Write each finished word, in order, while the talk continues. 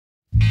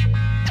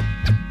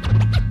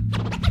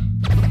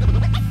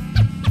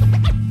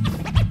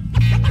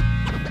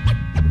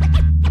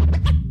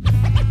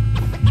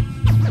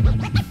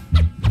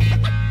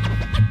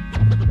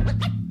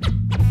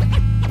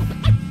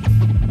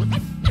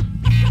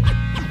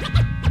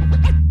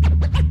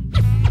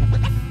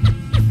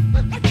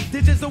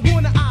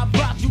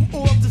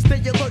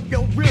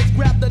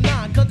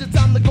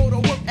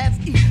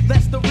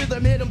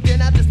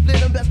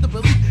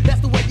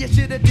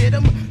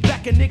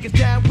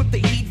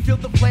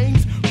feel the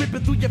flames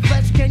ripping through your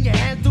flesh. Can you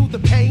handle the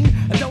pain?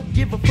 I don't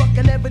give a fuck,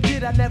 I never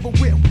did, I never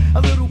will.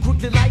 A little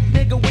crooked like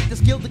nigga with the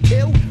skill to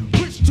kill.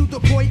 Push to the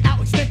point,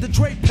 out extend the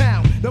trade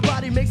pound.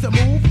 Nobody makes a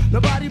move,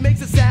 nobody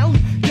makes a sound.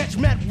 Catch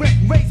Matt Rep,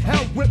 raise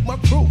hell with my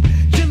crew.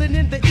 Chillin'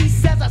 in the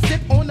east as I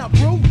sip on a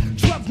brew.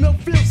 Drugs no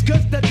feels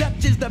cause the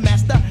Dutch is the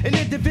master. An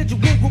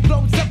individual who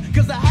blows up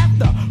cause I have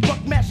to.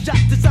 Fuck mass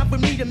shots, it's time for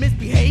me to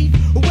misbehave.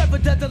 Whoever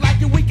doesn't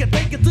like it, we can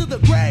take it to the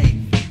grave.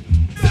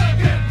 Suck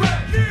it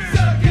right, yeah.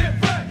 Suck it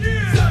right,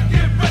 yeah. Suck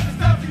it right, it's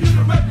time for you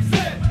to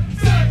represent.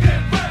 Suck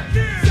it right,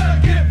 yeah.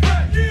 Suck it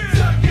right, yeah.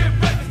 Suck it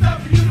right, it's time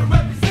for you to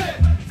represent.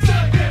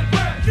 Suck it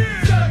right,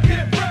 yeah. Suck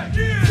it right,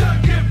 yeah.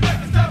 Suck it right,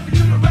 it's time for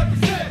you to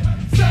represent.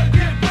 Suck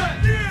it right,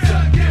 yeah.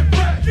 Suck it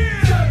right,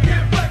 yeah. Suck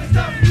it right, it's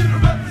time for you to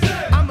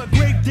represent. I'm a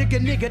grave digger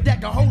nigga that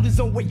can hold his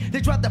own weight. They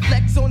tried to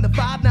flex on the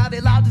 5, now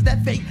they loud as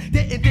that fate.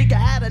 Didn't think I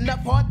had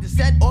enough heart to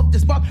set off the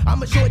spark.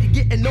 I'm a shorty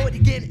getting naughty,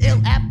 getting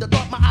ill after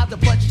thought. My eyes are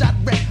bloodshot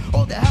red.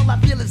 All the hell I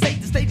feel is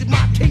hate. The stage is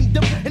my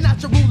kingdom, and I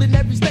shall rule in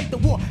every state. The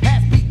war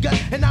has begun,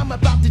 and I'm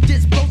about to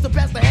just blow some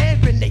past the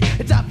hand grenade.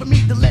 It's time for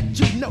me to let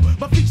you know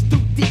my feet's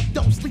too deep,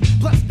 don't sleep.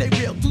 Plus they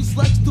real, 2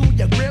 slugs through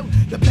your grill.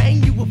 The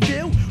pain you will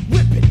feel,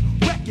 whipping,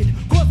 wrecking,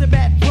 causing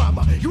bad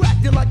drama. You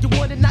acting like you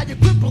want it, now you're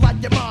crippled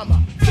like your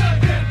mama.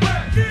 Suck it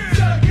right, yeah.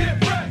 Suck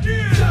it right,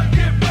 yeah. Suck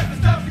it right,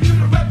 it's time for you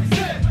to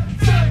represent.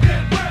 Suck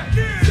it right,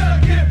 yeah.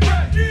 Suck it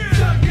right, yeah.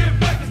 Suck it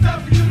right, it's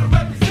time for you to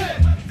represent.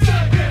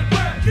 Suck it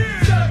right,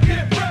 yeah. Suck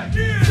it right,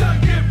 yeah.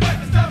 Suck it right,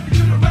 it's time for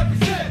you to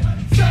represent.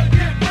 Suck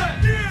it right,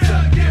 yeah.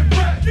 Suck it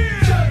right,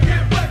 yeah. Suck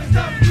it right, it's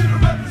time for you to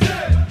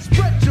represent.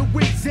 Spread your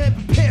wings and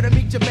prepare to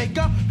meet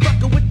Jamaica.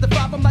 Fucking with the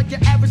 5, I'm like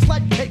your average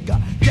life taker.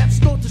 Death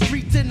starts the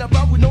streets in a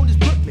row known as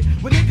Brooklyn.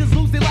 When niggas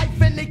lose their life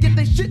and they get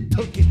their shit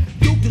tooken.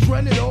 Duke is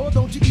running all,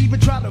 don't you even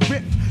try to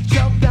rip.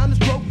 Jump down the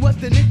stroke, what's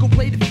the nickel,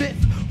 play the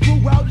fifth.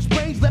 Blew out his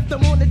brains, left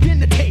them on the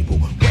dinner table.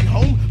 Went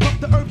home,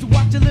 bumped the herbs to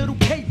watch a little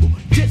cable.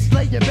 Just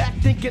laying back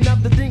thinking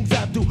of the things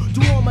I do.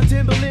 Do all my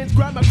Timberlands,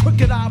 grind my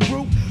crooked eye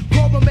brew.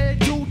 Called my man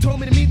Dude, told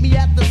me to meet me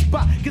at the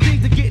spot. Cause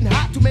things are getting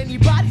hot, too many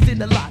bodies in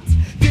the lots.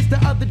 Just the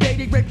other day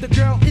they raped the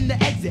girl in the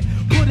exit.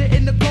 Put her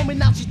in the coma,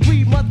 now she's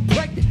 3 months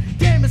pregnant.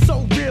 Damn, it's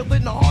so real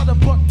in the heart of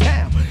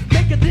Bucktown.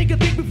 Make a nigga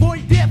think before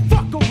he dare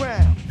fuck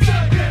around.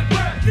 Suck it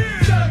right,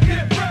 yeah. Suck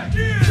it right,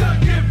 yeah.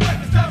 Suck it right,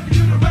 it's time for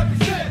you to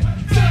represent.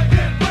 Suck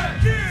it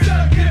right, yeah.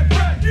 Suck it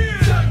right,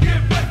 yeah. Suck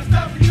it right, it's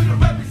time for you to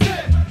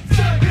represent.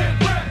 Suck it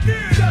right,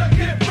 yeah. Suck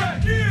it right,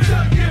 yeah.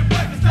 Suck it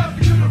right, it's time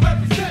for you to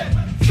represent.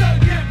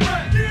 Suck it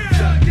right, yeah.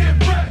 Suck it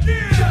right,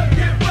 yeah. Suck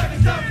it right,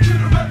 it's time for you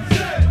to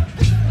represent.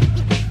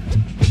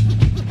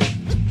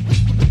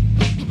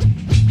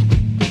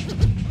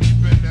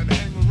 Better not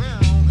hang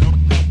around,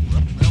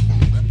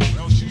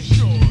 else you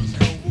sure as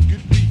hell will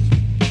get beat.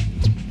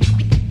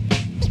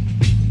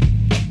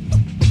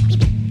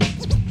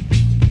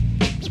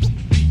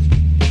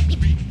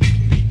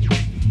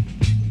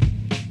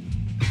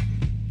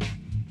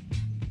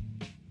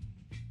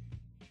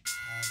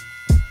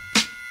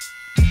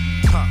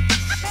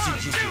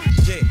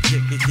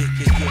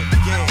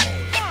 Yeah.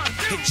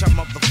 Hit y'all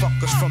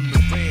motherfuckers from the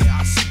rear,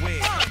 I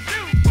swear.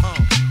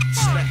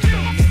 Slept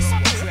on this,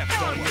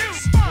 crept on this.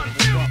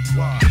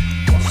 What?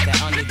 What's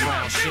that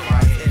underground shit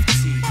right here?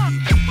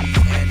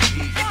 FTEBNB.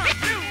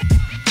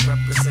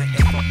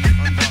 Representing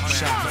underground.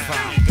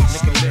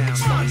 Nigga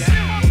lyrics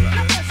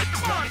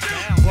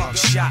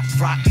buckshot,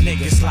 rock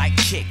niggas like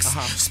kicks.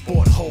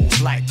 Sport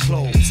holes like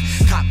clothes.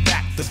 Hop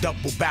back the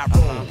double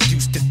barrel.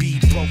 Used to be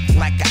broke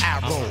like an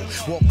arrow.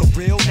 Walk a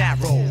real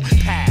narrow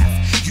path.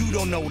 You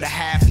don't know the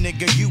half,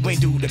 nigga. You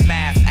ain't do the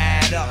math.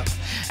 Add up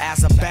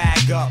as a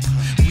bag up.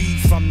 Weed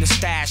from the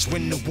stash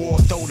when the war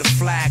throw the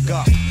flag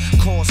up.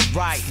 Course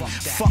right,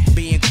 fuck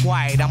being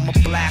quiet. I'ma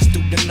blast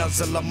through the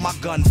muzzle of my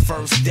gun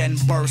first, then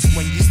burst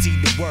when you see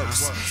the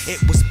worst. It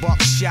was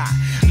buckshot,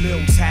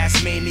 Lil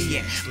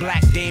Tasmanian,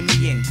 Black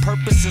Damien.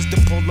 Purpose is to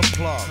pull the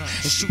plug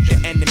and shoot the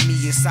enemy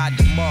inside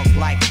the mug.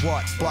 Like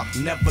what? Buck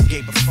never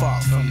gave a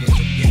fuck from the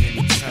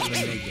beginning. Telling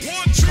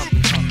niggas,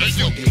 come,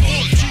 so they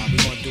wanna try. We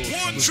gon' do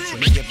it for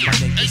you. Get my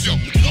niggas up,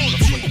 we coming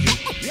for you.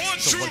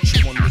 So what you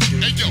wanna do?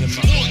 In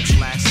my own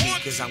blast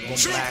sneakers, I'm gon'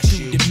 blast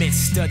you. Through the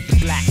midst of the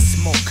black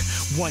smoke,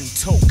 one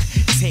toke,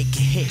 take a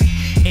hit.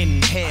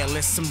 Inhale,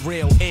 it's some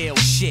real ill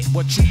shit.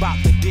 What you bout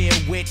to deal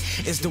with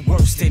is the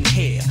worst in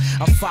here.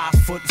 A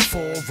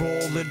 5'4"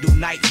 raw little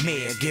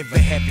nightmare. Give a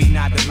heavy,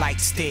 not a light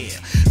stare.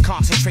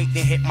 Concentrate and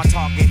hit my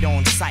target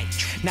on sight.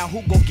 Now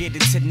who gon' get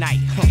it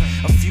tonight?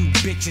 A few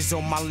bitches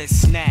on my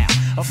list now.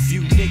 A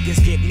few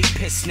niggas get me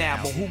pissed now,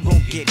 but who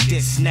gon' get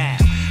this now?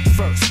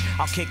 First,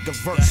 I'll kick a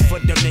verse for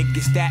the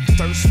niggas that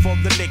thirst for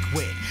the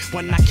liquid.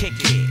 When I kick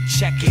it,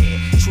 check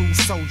it, true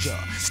soldier.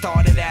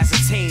 Started as a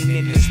teen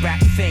in this rap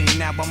thing.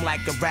 Now I'm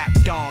like a rap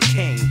Don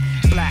King.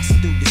 Blast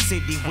through the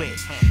city with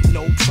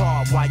no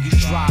prob while you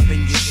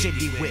driving your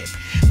shitty whip.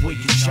 Where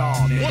you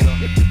jaw, nigga?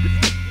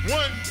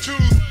 1, 2,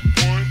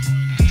 1,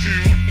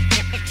 2,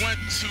 1,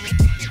 2,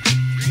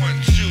 1,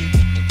 2,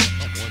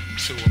 1,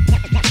 2,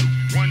 1,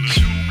 2, 1,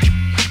 2.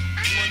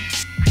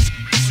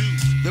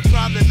 The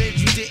Problem is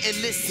you didn't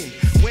listen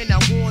when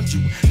I warned you.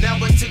 Now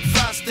I took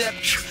 5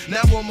 steps, now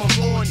I'm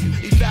on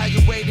you.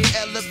 Evaluated,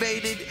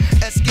 elevated,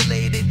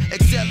 escalated,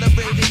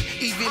 accelerated,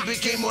 even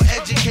became more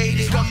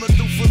educated. Coming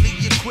through fully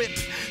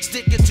equipped,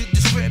 sticking to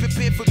the script,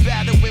 prepared for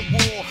battle and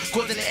war,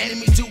 causing the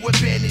enemy to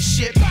abandon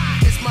ship.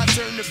 It's my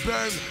turn to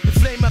burn, the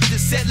flame up the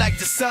set like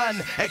the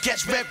sun, and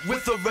catch wreck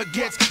with or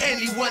against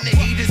anyone the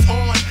heat is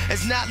on.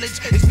 As knowledge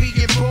is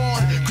being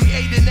born,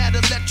 creating that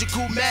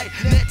electrical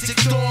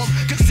magnetic storm,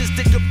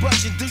 consistent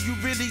combustion. Do you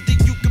really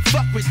think you can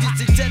fuck with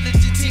this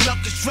intelligent team of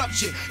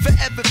construction?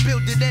 Forever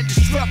building and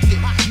destructing,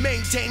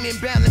 maintaining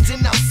balance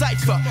in our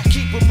cipher,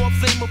 keeping more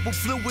flammable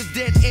fluid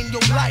than in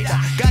your lighter.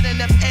 Got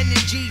enough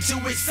energy to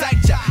excite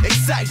ya,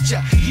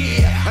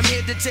 yeah. I'm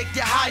here to take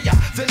you higher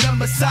than the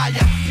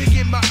Messiah.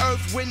 Picking my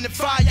earth, wind, and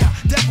fire.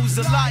 Devil's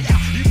a liar.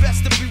 You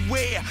best to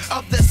beware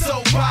of the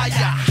soul buyer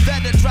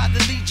that'll try to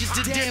lead you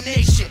to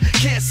damnation,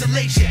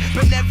 cancellation.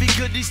 But never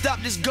could he stop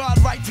this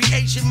God-right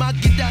creation. My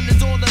get down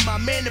is all in my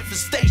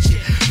manifestation.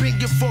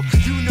 Bringing forth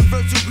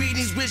universal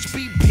greetings, which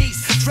be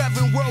peace.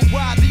 Traveling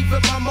worldwide,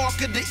 leaving my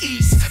mark of the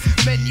east.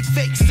 Many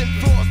fakes and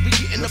frauds be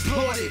getting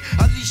applauded.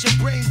 Unleash your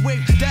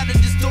brainwave, data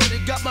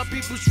distorted. Got my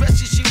people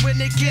stressing shit when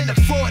they can't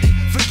afford it.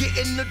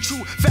 Forgetting the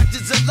true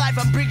factors of life.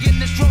 I'm bringing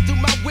the strong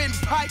through my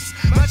windpipes.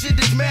 My shit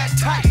is mad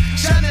tight,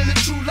 shining the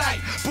true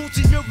light,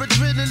 boosting your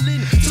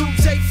adrenaline to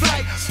take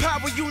flight.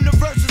 Power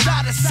universe is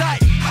out of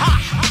sight. Ha!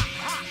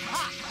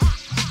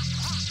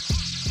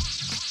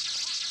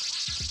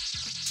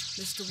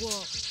 Mr.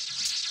 Walk,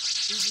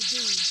 Easy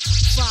D,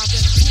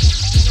 5FT,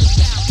 no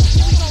doubt.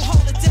 We gon'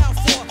 hold it down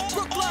for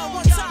Brooklyn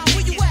one time.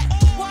 Where you at?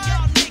 What?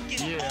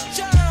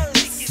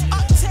 Jersey,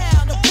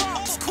 Uptown, the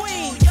Bronx,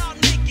 Queens.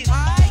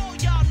 Alright?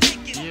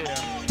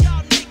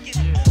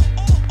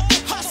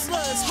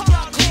 Hustlers,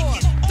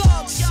 hardcore,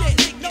 thug shit.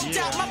 No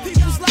doubt my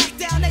people's locked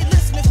down, they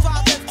listening.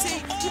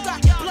 5FT, you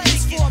got the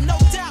blaze for them, no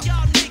doubt.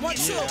 1,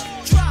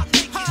 2, drop.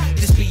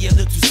 This be a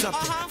little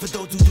something for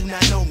those who do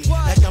not know me.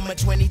 Like I'm a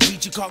 23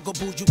 Chicago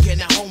bull, you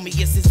cannot hold me.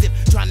 It's as if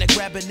trying to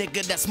grab a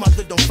nigga that's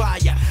smothered on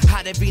fire.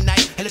 Hot every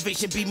night,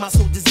 elevation be my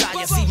sole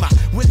desire. See, my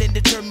will and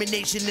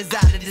determination is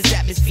out of this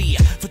atmosphere.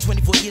 For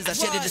 24 years I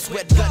shedded the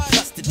sweat, blood,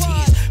 plus the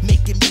tears,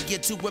 making me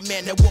get to a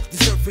man that walked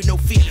this earth with no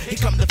fear. Here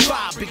come the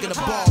fire, bigger the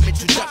bomb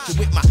introduction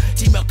with my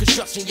team of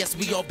construction. Yes,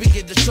 we all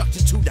bigger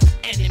destruction to the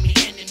enemy,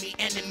 enemy,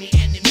 enemy,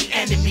 enemy,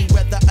 enemy.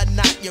 Whether or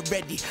not you're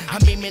ready,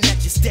 I'm aiming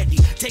at you steady,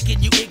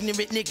 taking you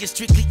ignorant niggas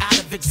strictly out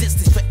of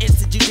existence. For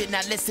instance, you did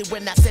not listen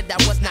when I said I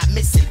was not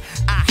missing.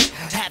 I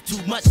have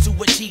too much to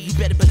achieve. You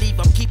better believe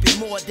I'm keeping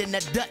more than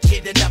a Dutch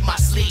hidden up my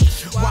sleeve.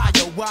 Why,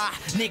 oh why?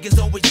 Niggas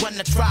always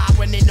wanna try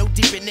when they know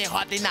deep in their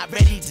heart they not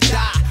ready to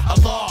die.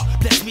 Allah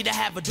bless me to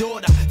have a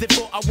daughter.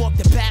 Therefore I walk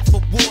the path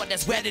for war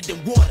that's wetter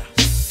than water.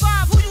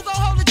 5, who you gon'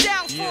 hold it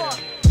down for?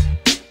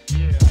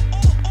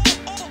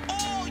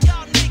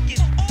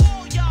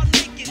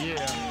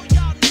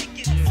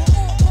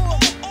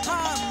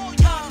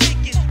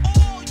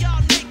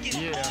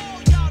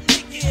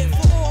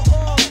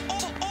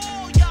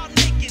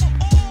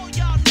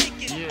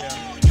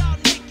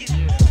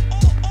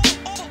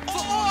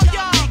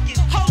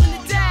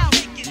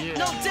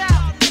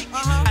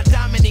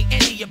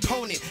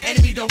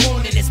 Enemy don't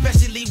want it,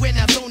 especially when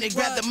I zone it.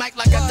 Grab the mic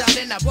like I done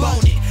and I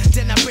bone it.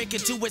 Then I break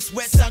into its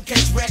sweat, sun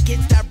catch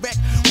records direct.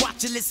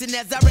 Watch and listen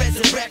as I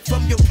resurrect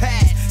from your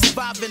past.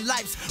 Surviving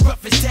life's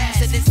roughest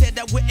task, and they said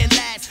I wouldn't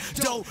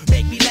last. Don't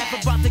make me laugh,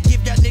 about to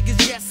give y'all niggas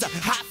yes a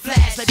hot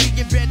flash, like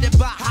being branded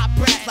by hot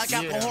brass, like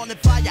alcohol and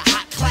fire,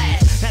 hot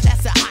class. Now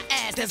that's a hot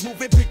ass that's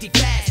moving pretty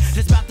fast.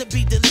 That's about to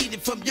be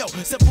deleted from yo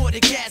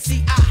supported cast.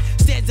 See, I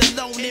stands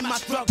alone in my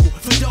struggle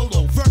for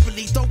dolo.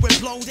 Verbally throwing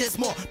blows, there's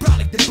more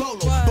product than Bolo.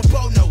 But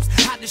Bo knows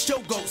how the show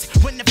goes.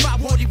 When the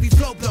 540 we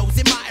flow blows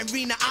in my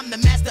arena, I'm the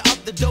master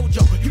of the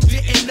dojo. You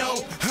didn't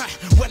know? Huh.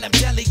 Well, I'm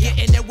telling you,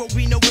 in that world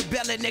we know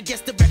rebelling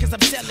against the records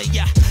I'm selling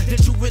ya. The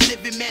true and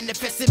living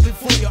manifesting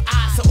before your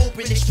eyes. So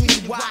open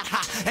extremely wide,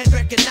 high, and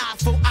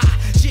recognize for I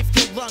shift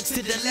your lungs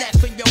to the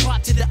left and your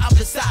heart to the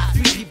other side.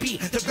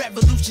 3PB, the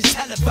revolution's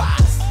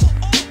televised.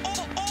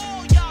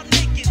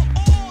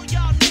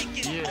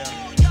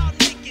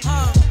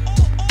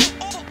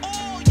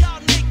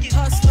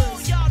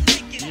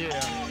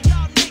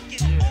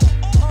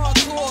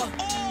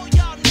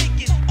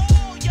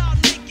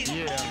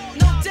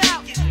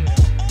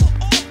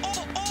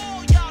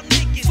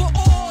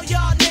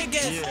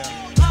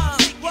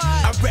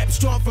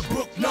 Strong for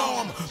Brooklyn,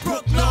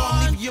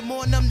 leave you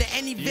more numb than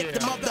any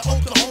victim of the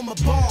Oklahoma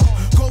bomb.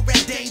 Go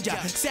red danger,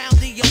 sound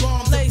the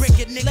alarm, so break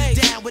a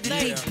nigga down with a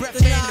deep breath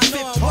and a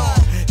fifth palm.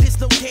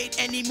 Dislocate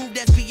any move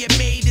that's being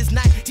made is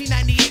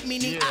 1998,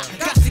 meaning I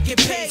got to get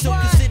paid. So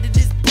consider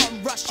this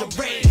bum rush a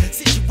raid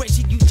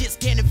situation you just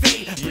can't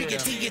evade. Bring your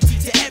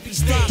TNT to every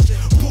stage.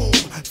 Boom,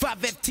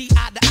 5FT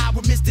out the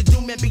hour, Mr.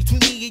 Doom, and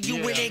between me and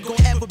you it ain't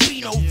gonna ever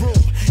be no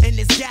room in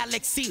this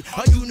galaxy,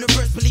 a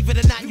universe. Believe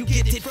it or not, you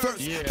get it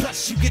first.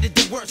 Plus you get it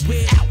the worst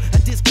without a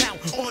discount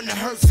on the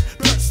hearse.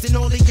 Bursting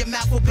all in your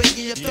mouth,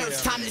 obeying your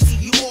thirst. Time to see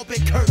you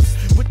orbit curse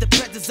with the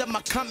presence wonders of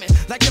my coming.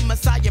 Like a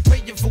messiah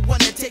praying for one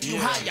to take you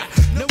higher.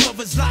 No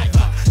others like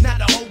her. Now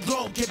the whole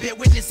globe can bear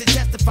witness and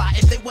testify.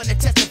 If they want to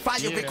testify,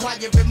 you require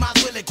it,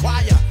 might will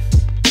inquire.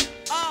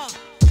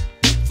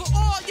 For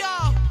all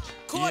y'all,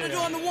 caught it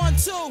on the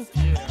 1-2.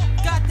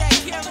 Got that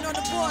Karen on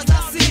the boards, I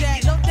see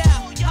that, no doubt.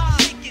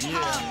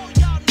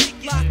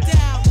 Locked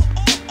down.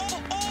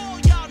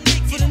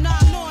 For the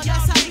 9-9,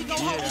 that's how we gon'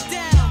 hold it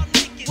down.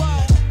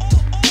 Whoa.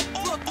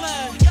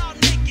 Brooklyn.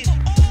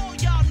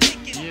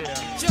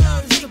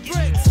 Jersey, the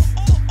bricks.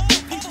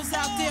 People's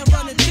out there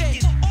running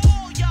thick.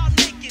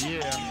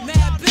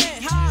 Mad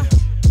bit, huh?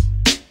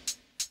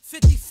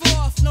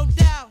 54th, no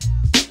doubt.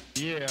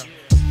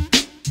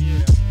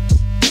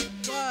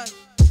 What?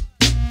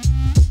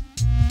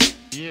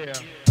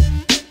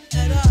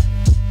 Head up.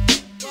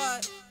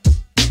 What?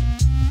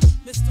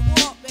 Mr.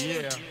 Walk,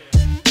 baby.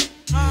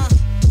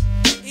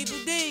 Evil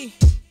D.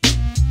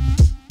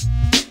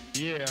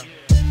 Yeah.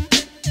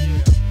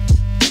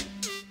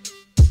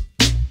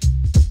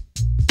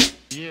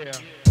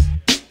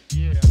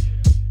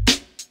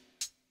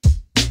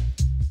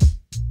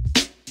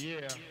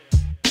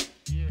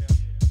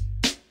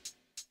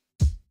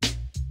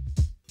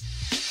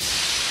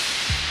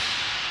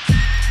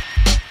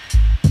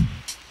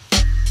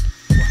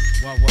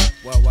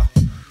 What?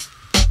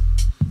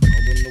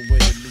 Holding the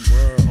weight of the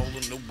world,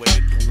 holding the weight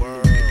of the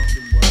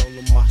world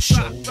on my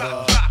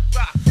shoulder.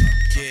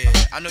 Yeah,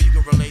 I know you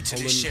can relate to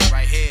this shit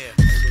right here.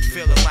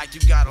 Feeling like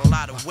you got a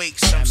lot of weight.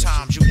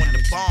 Sometimes you want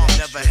to bomb,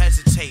 never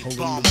hesitate.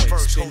 Bomb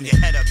first, hold your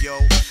head up, yo.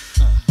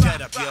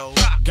 Get up, yo.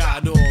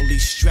 Got all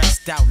these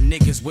stressed out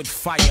niggas with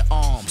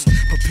firearms.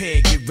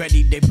 Prepare, get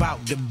ready, they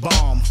bout to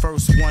bomb.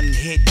 First one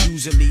hit,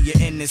 usually you're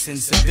innocent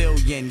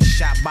civilian.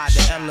 Shot by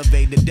the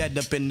elevator, dead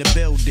up in the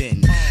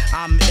building.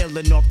 I'm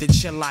illin' off the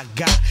chill I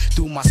got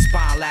through my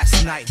spine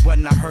last night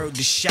when I heard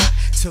the shot.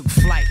 Took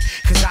flight,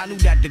 cause I knew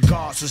that the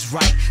guards was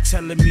right.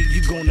 Telling me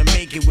you gonna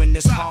make it when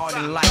it's hard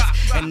in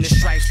life. And the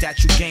stripes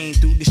that you gain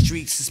through the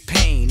streets is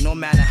pain. No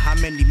matter how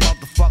many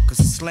motherfuckers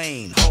are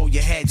slain. Hold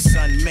your head,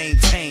 son,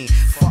 maintain.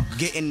 Fuck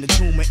getting the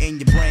tumor in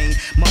your brain.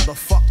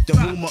 Motherfuck the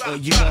rumor or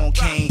you gon'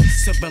 cane.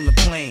 Sippin' the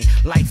plane.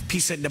 Life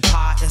piece of the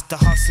pie. It's the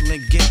hustle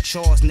and get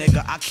chores,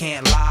 nigga. I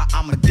can't lie.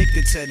 I'm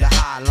addicted to the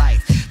high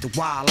life. The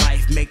wild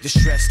life make the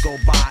stress go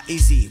by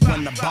easy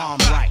when the bomb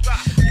right.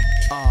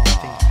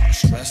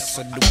 Stress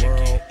of the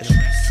world.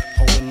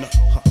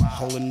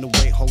 Holding the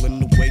weight of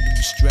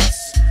the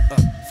stress.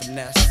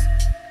 Finesse.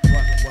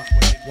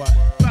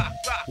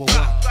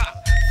 What?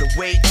 The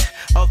weight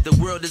of the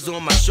world is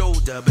on my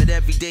shoulder, but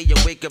every day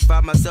I wake up,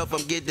 find myself,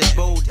 I'm getting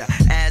bolder.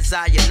 As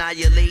I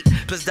annihilate,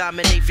 plus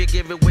dominate,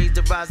 figuring ways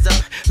to rise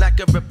up like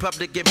a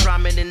Republican,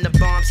 prominent in the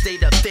bomb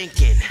state of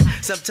thinking.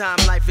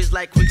 Sometimes life is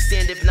like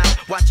quicksand, if not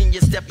watching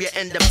your step, you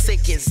end up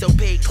sinking. So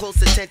pay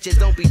close attention,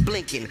 don't be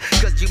blinking,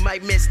 cause you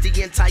might miss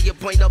the entire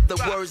point of the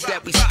words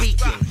that we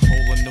speaking.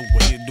 Holding the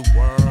weight of the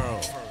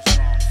world,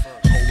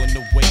 holding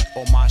the weight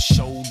on my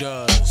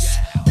shoulders,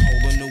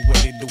 holding the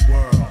weight of the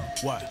world.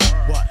 What?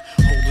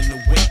 Holding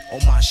the weight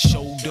on my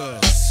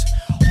shoulders,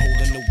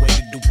 holding the weight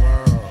of the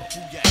world,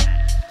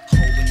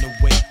 holding the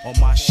weight on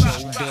my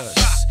shoulders.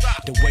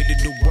 The weight of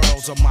the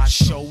world's on my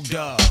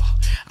shoulder.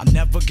 I'm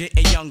never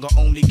getting younger,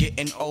 only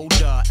getting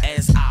older.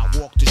 As I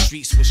walk the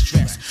streets with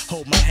stress,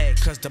 hold my head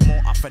cause the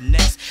more I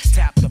finesse,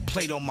 tap the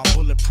plate on my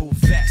bulletproof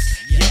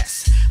vest.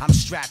 Yes, I'm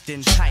strapped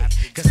in tight,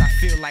 cause I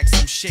feel like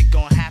some shit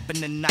gon' happen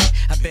tonight.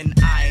 I've been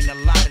eyeing a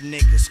lot of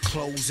niggas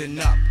closing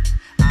up.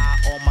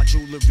 All my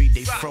jewelry,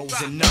 they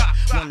frozen up.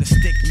 Wanna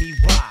stick me,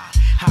 why?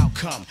 How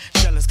come?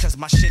 Jealous cause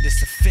my shit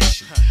is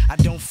official. I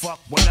don't fuck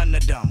with none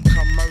of them.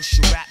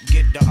 Commercial rap,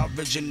 get the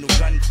original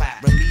gun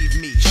clap. Relieve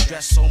me,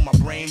 stress on my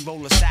brain,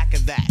 roll a sack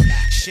of that.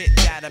 Shit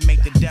that'll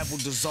make the devil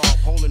dissolve.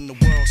 Holding the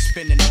world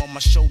spinning on my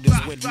shoulders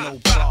with no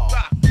ball.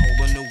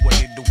 Holding the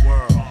weight of the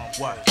world.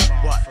 What?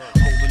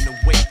 Holding the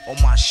weight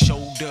on my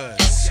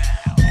shoulders.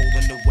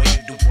 Holding the weight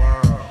of the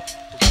world.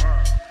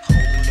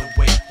 Holding the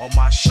weight on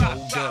my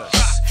shoulders.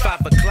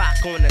 5 o'clock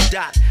on the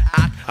dot.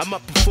 I'm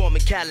up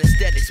performing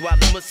calisthenics while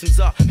the Muslims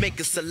are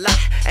making salah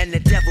and the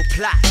devil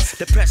plots.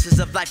 The pressures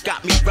of life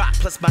got me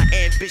rocked, plus my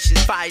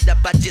ambitions fired up.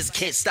 I just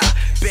can't stop.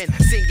 Been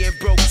singing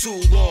broke too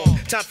long.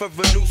 Time for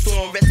a new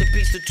song. Rest in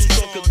peace to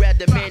Tucson. Could grab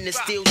the man that's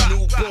still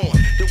newborn.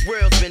 The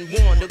world's been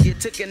warned. Don't get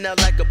taken out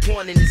like a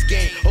pawn in this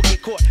game. Or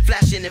get caught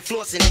flashing and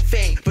flossing in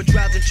fame. But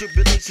trials and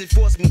tribulations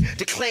force me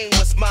to claim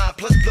what's mine,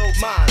 plus blow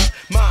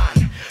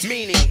mine.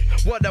 Meaning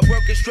what I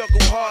work and struggle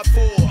hard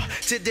for.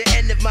 To the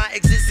end of my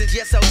existence,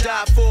 yes, I'll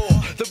die for.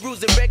 The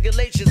rules and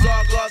regulations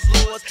are God's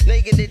laws.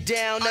 Laying it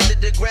down under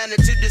the ground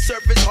and to the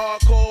surface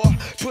hardcore.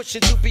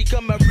 Pushing to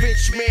become a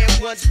rich man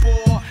once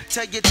poor.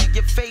 Tell you to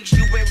your face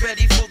you ain't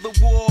ready for the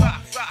war.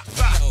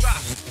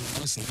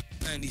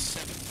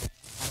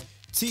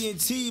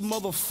 TNT,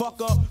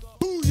 motherfucker.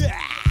 Booyah!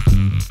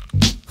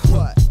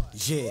 What?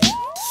 Yeah.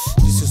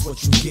 This is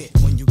what you get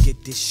when you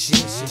get this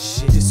shit.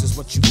 This is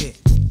what you get.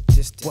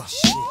 This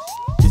shit.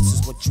 This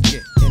is what you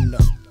get in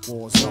the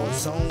war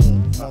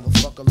zone.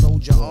 Motherfucker,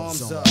 load your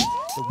arms up.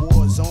 The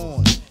war's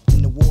on.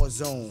 In the war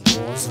zone.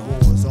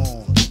 War's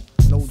on.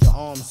 No your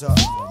arms up.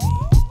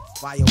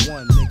 Fire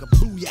one, nigga,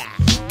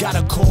 booyah. Got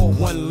a call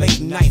one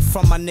late night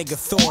from my nigga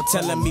Thor,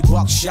 telling me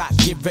buckshot,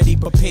 get ready,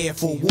 prepare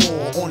for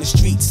war. On the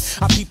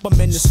streets, I peep them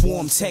in the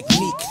swarm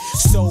technique.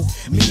 So,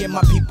 me and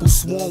my people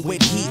swarm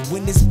with heat.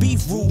 When this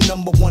beef, rule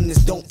number one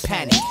is don't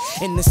panic.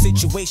 In the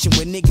situation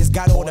where niggas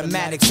got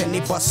automatics and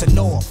they bustin'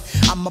 off,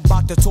 I'm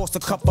about to toss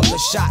a couple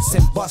of shots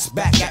and bust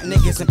back at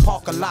niggas in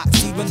parking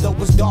lots. Even though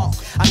it's dark,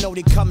 I know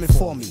they coming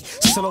for me.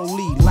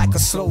 Slowly, like a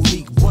slow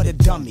leak, what a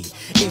dummy.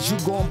 Is you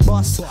gon'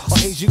 bust, or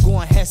is you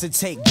gon' hesitate?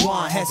 Go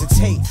on,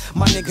 hesitate.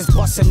 My niggas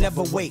bustin',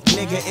 never wait.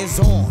 Nigga is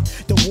on.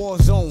 The war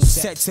zone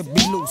set to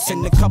be loose.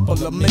 In a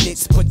couple of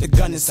minutes, put the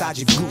gun inside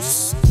your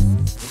goose.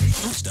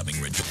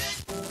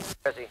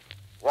 Jersey,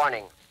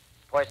 warning.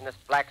 Poisonous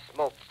black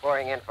smoke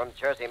pouring in from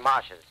Jersey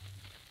marshes.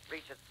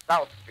 Reaches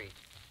South Street.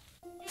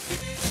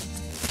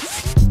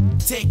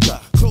 Take a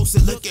closer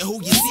look at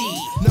who you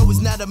see. No, it's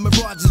not a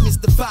mirage, it's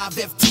Mr.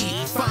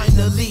 5FT.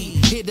 Finally,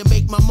 here to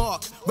make my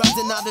mark.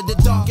 Rising out of the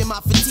dark in my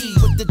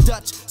fatigue with the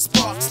Dutch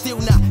spark. Still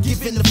not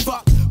giving a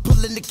fuck.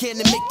 Pulling the can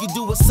and make you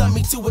do a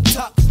summy to a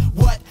tuck.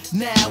 What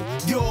now?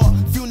 Your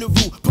funeral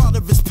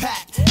parlor is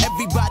packed.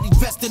 Everybody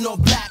dressed in all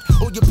black.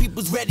 All your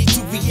people's ready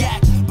to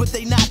react, but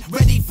they not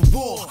ready for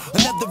war.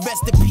 Another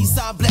rest in peace,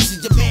 I'm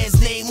blessing your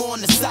man's name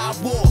on the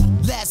sidewalk.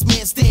 Last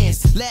man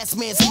stands, last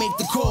man to make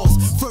the calls.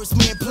 First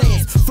man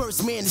plans,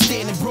 first man to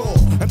stand and brawl.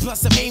 And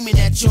plus I'm aiming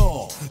at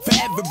y'all,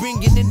 forever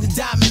bringing in the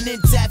diamond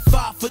into that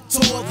 5 foot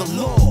tall, the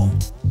law.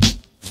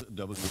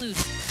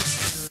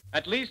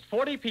 At least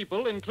 40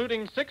 people,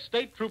 including 6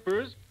 state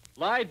troopers,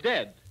 lie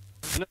dead.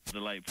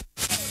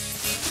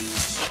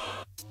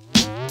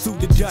 Through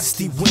the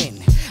dusty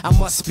wind, I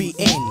must be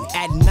in.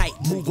 At night,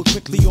 moving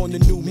quickly on the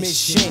new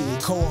mission.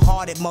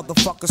 Cold-hearted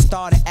motherfucker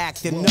started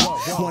acting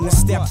up. Wanna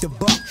step the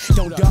buck,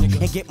 don't duck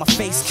and get my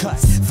face cut.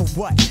 For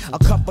what? A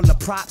couple of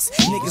props.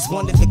 Niggas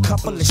wanted a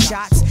couple of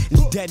shots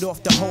and dead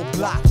off the whole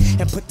block.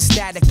 And put the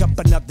static up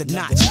another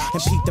notch.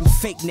 And peep them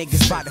fake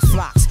niggas by the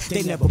flocks.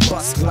 They never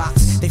bust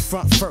glocks, they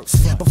front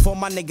first. Before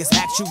my niggas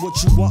ask you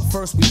what you want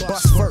first, we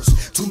bust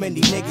first. Too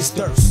many niggas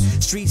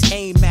thirst. Streets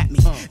aim at me,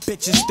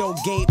 bitches throw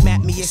game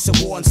at me. It's a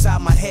war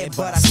inside my head,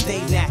 but I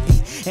stay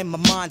nappy. And my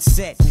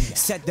mindset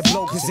set the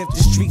blow, cause if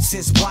the streets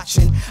is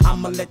watching,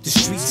 I'ma let the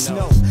streets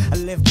know. I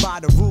live by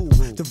the rule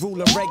to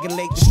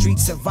regulate the street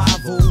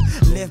survival.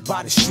 Live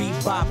by the street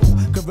Bible,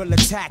 guerrilla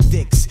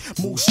tactics.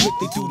 Move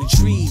strictly through the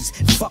trees,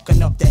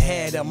 fucking up the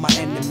head of my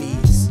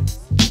enemies.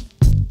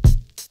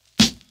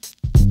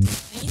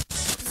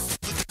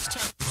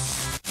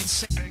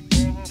 Big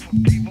baller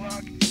from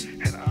D-Block,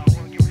 and I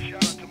want to give a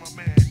shout out to my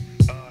man,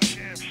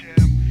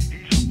 Sham.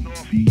 He's from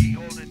North, he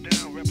hold it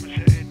down,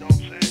 representing, know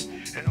what I'm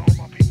saying? And all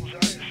my people's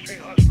out here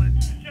straight hustling.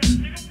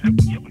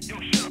 Yo,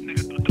 shut up,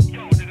 nigga.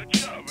 Yo, nigga,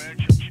 shut up, man.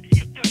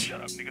 Yo,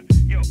 shut up, nigga.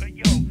 Yo,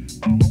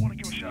 I want to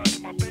give a shout out to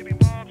my baby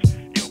moms.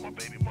 Yo, my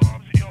baby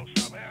moms, yo,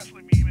 stop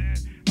hassling me, man.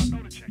 I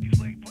know the check is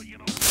late, but you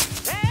know.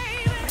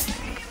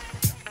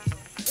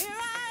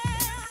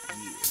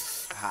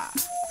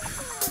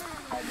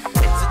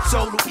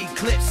 Total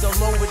eclipse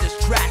all over this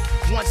track.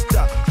 Once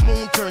the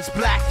moon turns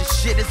black, the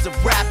shit is a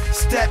rap.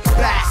 Step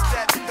back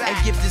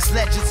and give this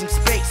legend some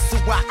space so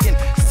I can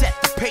set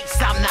the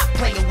pace. I'm not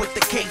playing with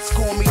the case.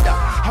 Call me the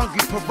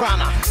hungry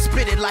piranha.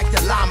 Spit it like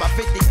the llama.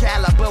 50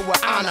 caliber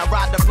with honor.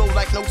 Ride the flow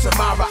like no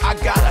tomorrow. I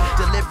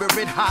gotta deliver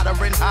it hotter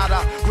and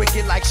hotter.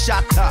 Wicked like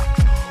Shaka.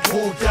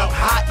 Hold up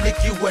hot, lick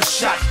you a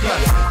shotgun.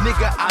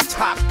 Nigga, I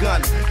Top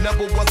Gun.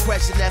 Number one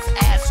question that's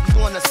asked, you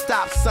gonna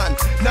stop, son?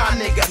 Nah,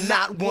 nigga,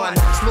 not one.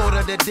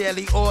 Slaughter the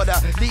daily order,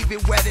 leave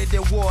it wetter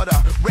than water.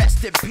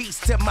 Rest in peace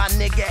to my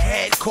nigga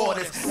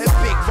headquarters. And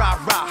big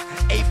rah-rah,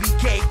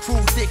 ABK crew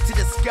dick to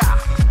the sky.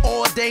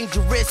 All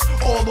dangerous,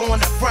 all on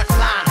the front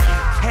line.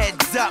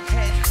 Heads up,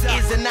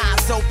 ears and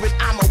eyes open.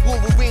 I'm a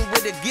Wolverine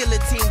with a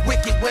guillotine,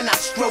 wicked when I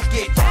stroke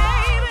it.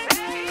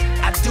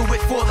 I do it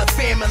for the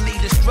family.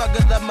 The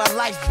struggle of my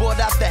life brought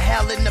out the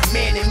hell in the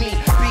man in me.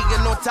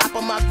 Being on top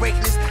of my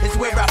greatness is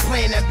where I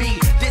plan to be.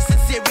 This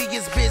is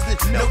serious business,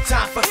 no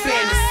time for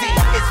fantasy.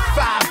 It's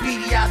 5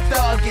 BDI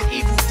Thug and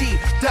Evil D.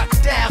 Duck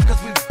down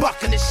cause we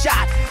bucking the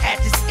shot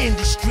at this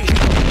industry.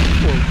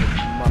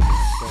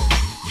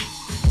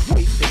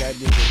 Wait till that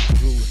nigga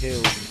Drew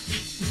Hill.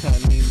 I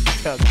mean,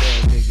 tuck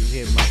that nigga,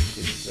 hear my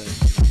shit, son.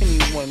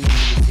 Anyone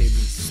nigga hear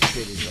me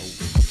spit it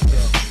over.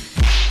 Yo.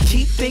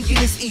 Keep thinking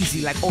it's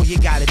easy, like all you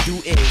gotta do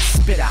is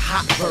spit a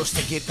hot verse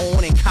to get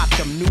on and cop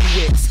them new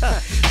whips.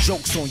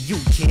 Joke's on you,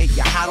 kid.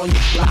 You're hot on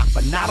your block,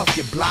 but not off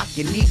your block.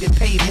 You need to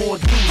pay more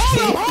dues,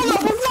 kid. Hold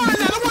on, rewind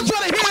that. I want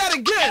y'all to hear that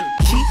again.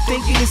 Keep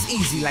thinking it's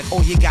easy, like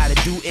all you gotta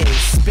do is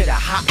spit a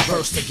hot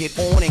verse to get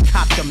on and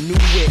cop them new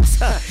whips.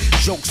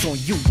 Joke's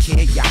on you,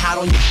 kid. You're hot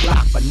on your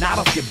block, but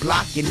not off your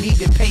block. You need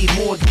to pay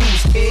more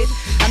dues, kid.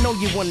 I know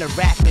you wanna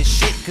rap and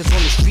shit, cause on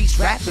the streets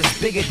rap is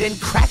bigger than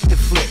crack the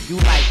flip. You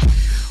like,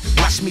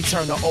 watch me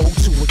turn the O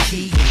to a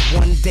key in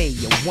one day,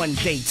 and one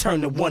day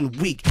turn to 1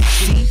 week.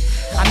 See,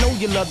 I know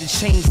you love the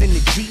chains and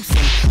the Jeeps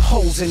and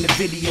holes in the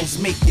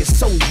videos make you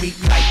so weak.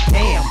 Like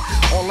damn,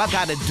 all I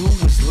gotta do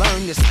is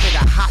learn to spit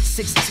a hot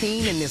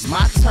 16 and it's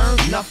my turn.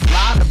 Enough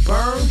fly to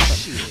burn.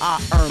 I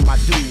earn my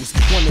dues.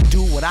 Wanna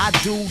do what I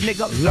do,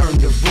 nigga? Learn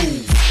the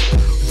rules.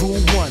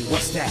 Rule 1,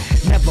 what's that?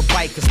 Never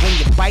bite, cause when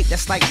you bite,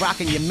 that's like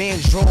rocking your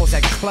man's drawers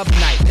at club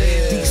night.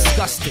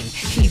 Disgusting,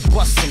 he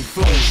bustin'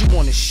 flows. You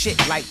wanna shit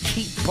like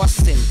keep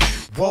bustin'.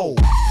 Whoa,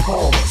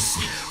 pause.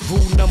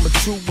 Rule number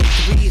 2 and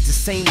 3 is the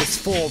same as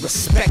 4.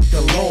 Respect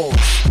the laws.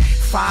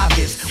 5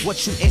 is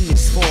what you in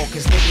this for,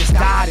 cause niggas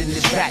died in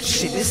this rap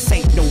shit. This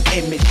ain't no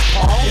image.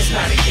 Pause. It's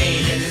not a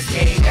game in this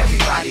game.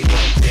 Everybody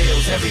want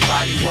deals,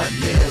 everybody want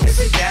meals.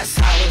 That's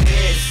how it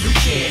is. You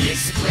can't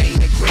explain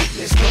the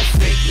greatness, no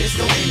fakeness,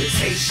 no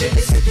imitation.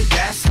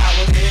 That's how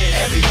it is.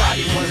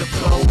 Everybody wanna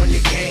blow in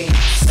the game.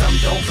 Some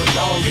don't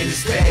belong in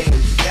this thing.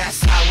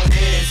 That's how it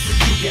is.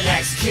 You can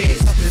ask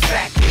kids. The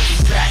fact is,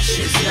 this rap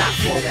shit's not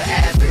for the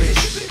average.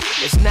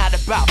 It's not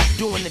about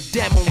doing the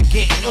demo and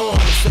getting on.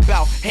 It's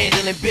about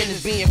handling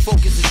business, being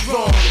focused and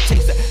strong. It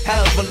takes a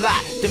hell of a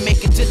lot to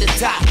make it to the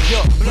top.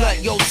 Your blood,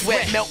 your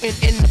sweat melting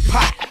in the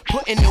pot.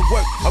 Putting in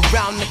work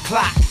around the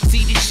clock.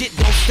 See, this shit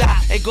don't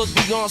stop. It goes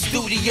beyond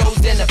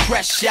studios and a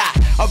press shot.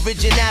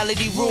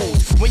 Originality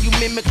rules. When you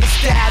mimic the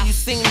style, you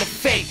sing the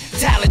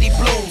fatality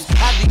blues.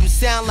 Either you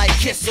sound like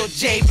Kiss or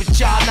Jay, but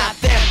y'all not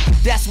them.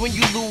 That's when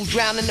you lose,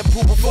 drown in the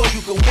pool before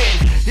you can win.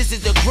 This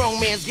is a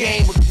grown man's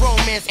game with grown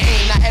man's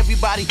aim. Not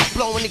everybody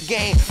blowing the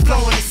game,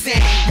 blowing the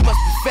same. You must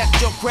perfect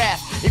your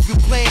craft if you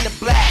playing the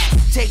blast.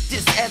 Take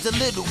this as a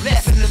little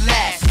lesson to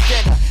last.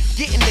 Instead of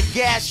getting the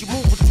gas, you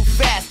moving too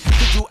fast.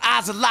 Cause your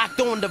eyes are locked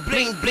on the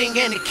bling bling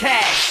and the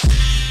cash.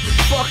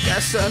 Fuck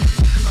that, son.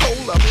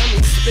 Hold up, let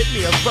me spit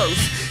me a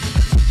verse.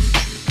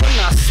 When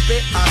I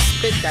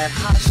spit that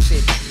hot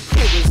shit.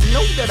 Niggas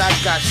know that I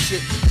got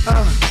shit.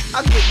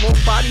 I get more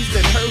bodies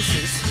than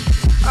hearses.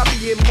 I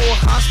be in more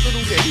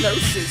hospital than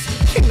nurses.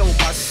 You know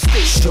my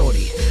state.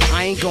 Shorty,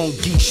 I ain't gon'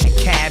 geese your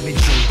cabbage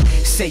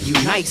and say you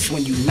nice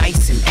when you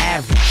nice and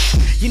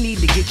average. You need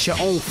to get your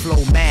own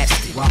flow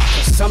mastered.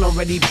 Cause sun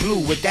already blue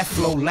with that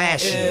flow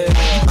lashing.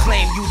 You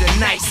claim you the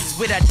nicest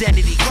with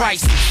identity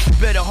crisis.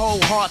 Better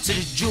hold hard to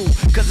this jewel,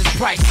 cause it's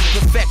priceless.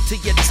 Perfect to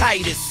your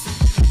tightest.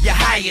 Your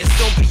highest,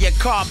 don't be a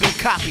carbon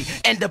copy.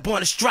 End up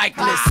on a strike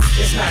list.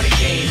 It's not a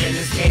game in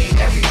this game.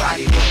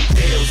 Everybody want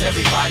deals,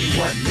 everybody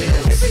want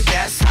meals.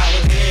 That's how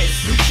it is.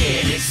 You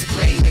can't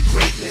explain the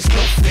greatness,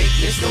 no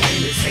fakeness, no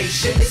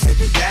imitation.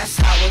 That's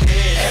how it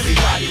is.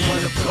 Everybody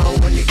wanna blow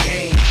in the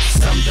game.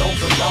 Some don't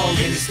belong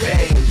in this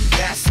thing.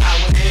 That's how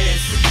it is.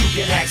 You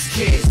can ask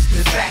kids.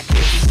 The fact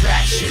is, this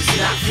rap shit's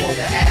not for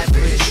the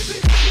average.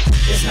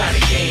 It's not a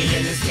game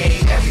in this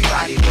game.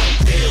 Everybody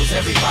want deals,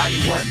 everybody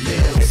want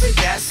meals.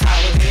 That's how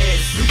it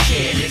is. You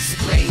can't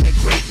explain the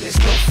greatness,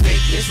 no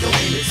fakeness, no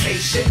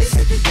imitation.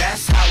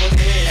 That's how it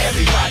is.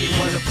 Everybody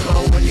wanna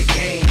blow in the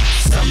game.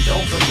 Some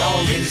don't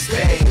belong in this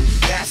thing.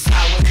 That's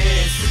how it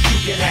is. You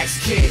can ask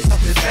kids.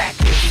 The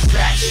fact is, this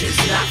rap shit's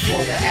not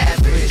for the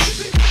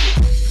average.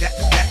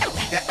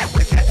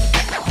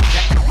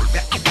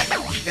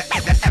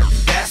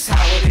 That's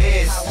how it is. That's how it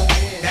is.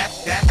 That's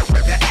how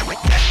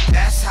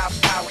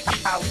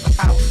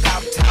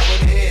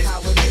it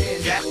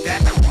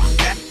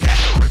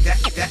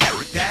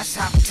is. That's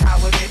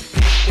how it is.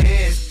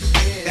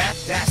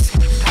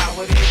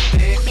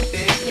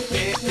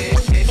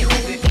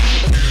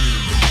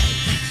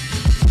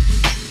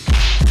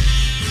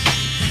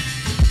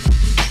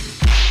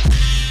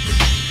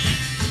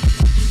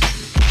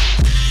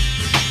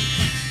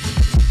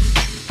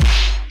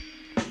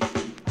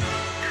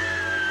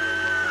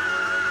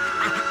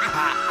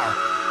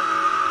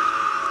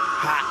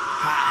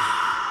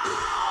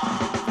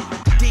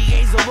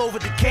 All over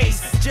the case,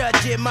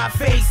 judge in my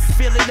face,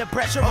 feeling the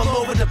pressure all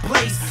over the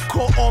place.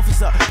 Court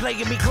officer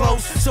playing me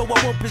close, so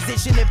I won't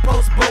position and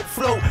post boat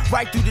flow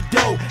right through the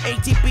door.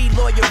 ATB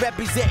lawyer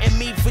representing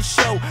me for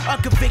show. A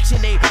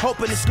conviction they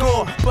hoping to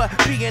score, but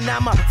being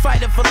I'm a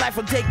fighter for life,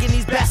 I'm taking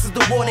these bastards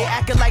to war. They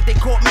acting like they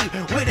caught me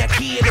with a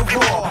key in the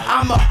raw.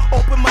 I'ma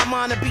open my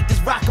mind and beat this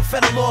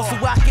Rockefeller law so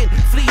I can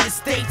flee the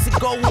states and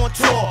go on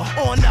tour.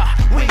 On the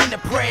winning the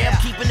prayer, I'm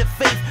keeping the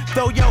faith.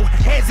 Throw your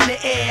hands in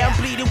the air, I'm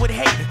bleeding with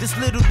hate. This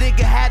little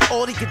nigga had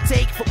all he could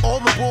take. For all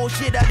the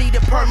bullshit, I need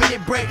a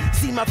permanent break.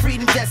 See my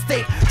freedom's at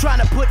stake, trying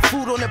to put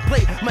food on the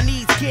plate. My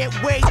knees can't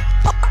wait.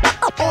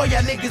 All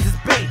y'all niggas is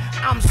bait.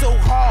 I'm so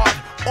hard,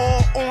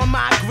 all on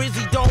my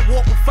grizzly. Don't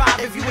walk with fire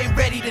if you ain't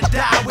ready to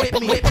die with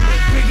me.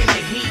 Bringing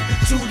the heat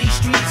to these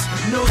streets.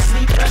 No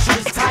sleep, pressure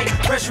is tight,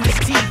 pressure is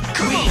deep.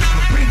 We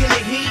bringing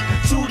the heat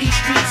to these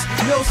streets.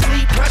 No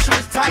sleep, pressure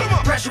is tight,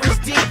 pressure is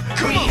deep.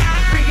 We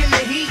bringing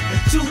the heat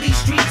to these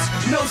streets.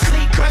 No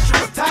sleep, pressure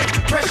is tight,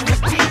 pressure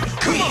is deep.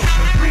 We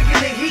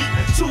bringing the heat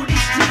to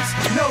these streets.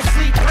 No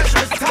sleep,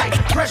 pressure is tight,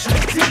 pressure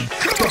is deep.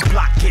 The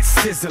block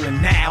shit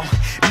sizzling now.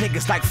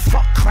 Niggas like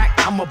fuck crack,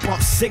 I'ma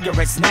bump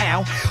cigarettes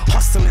now.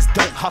 Hustlers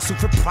don't hustle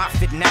for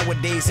profit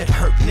nowadays. It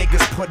hurt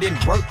niggas put in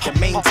work to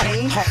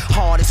maintain.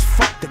 Hard as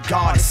fuck, the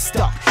guard is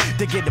stuck.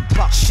 To get a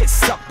buck, shit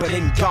suck, but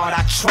in God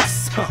I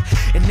trust.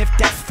 And if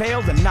that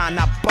fail, then nah,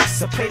 I bust.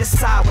 So play the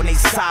side when they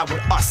side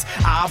with us.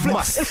 I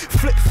must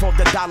flip for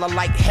the dollar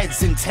like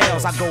heads and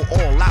tails. I go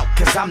all out,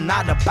 cause I'm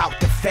not about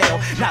to fail,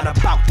 not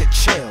about to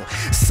chill.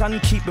 Son,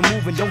 keep it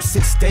moving, don't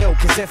sit still,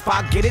 cause if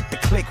I get it, the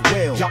click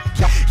will.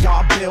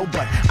 Y'all build,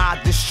 but I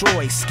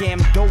destroy. Scam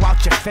dough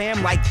out your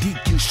fam like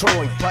Deacon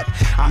Troy. But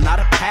I'm not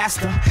a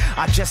pastor,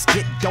 I just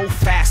get dough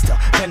faster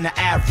than the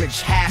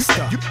average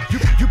haster.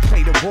 You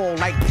play the wall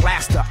like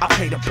blaster, I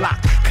play the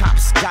block.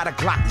 Cops got a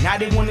Glock, now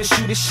they wanna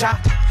shoot a shot.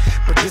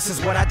 But this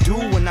is what I do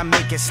when I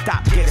make it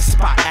stop. Get a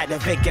spot at a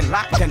vacant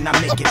lot, then I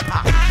make it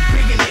pop.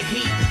 Bringing the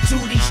heat to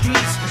these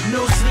streets.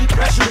 No sleep,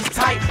 pressure is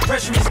tight,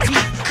 pressure is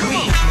deep.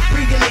 We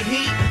bringing the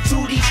heat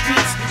to these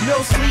streets.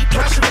 No sleep,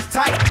 pressure is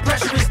tight,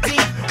 pressure is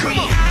deep. We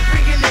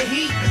bringing the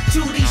heat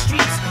to these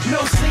streets.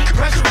 No sleep,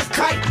 pressure is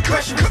tight,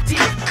 pressure is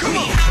deep.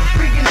 We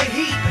bringing the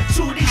heat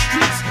to these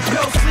streets.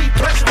 No sleep,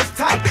 pressure is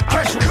tight,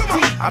 pressure is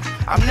deep.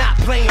 I'm not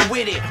playing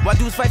with it. While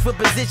dudes fight for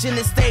position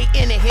and stay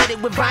in it. Hit it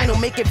with vinyl,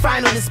 make it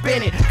final and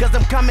spin it. Cause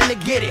I'm coming to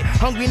get it.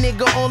 Hungry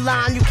nigga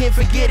online, you can't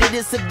forget it.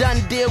 It's a done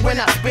deal when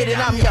I spit it.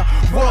 I'm your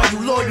royal,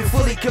 loyal,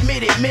 fully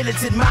committed,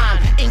 militant mind.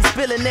 Ink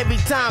spilling every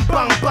time,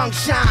 bung, bung,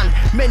 shine.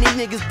 Many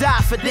niggas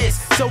die for this,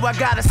 so I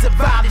gotta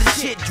survive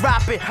this shit.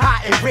 Drop it,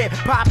 hot and rip,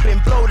 pop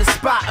and blow the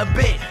spot a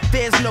bit.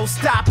 There's no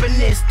stopping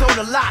this, throw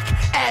the lock,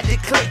 add the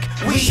click.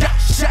 We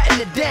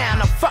shutting it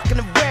down, I'm fucking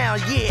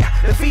around, yeah.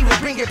 The fever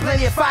bringing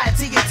plenty of fire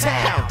to your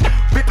town.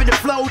 Ripping the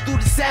flow through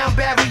the sound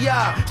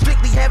barrier.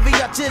 Strictly heavy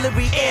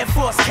artillery, Air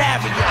Force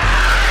carrier.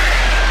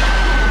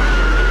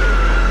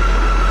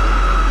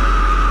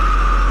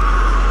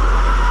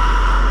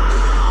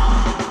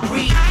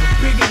 We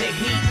bringing the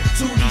heat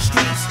to these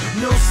streets.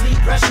 No sleep,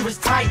 pressure is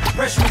tight,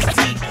 pressure is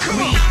deep.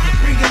 We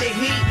bringing the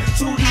heat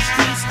to these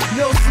streets.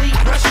 No sleep,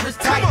 pressure is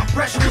tight,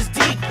 pressure is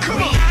deep.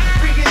 We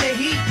bringing the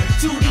heat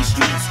to these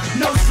streets.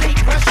 No sleep,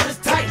 pressure is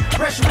tight,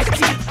 pressure is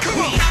deep.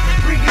 We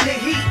bringing the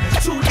heat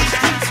to these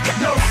streets.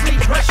 No sleep,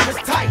 pressure is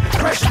tight,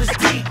 pressure is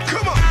deep.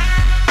 Come on.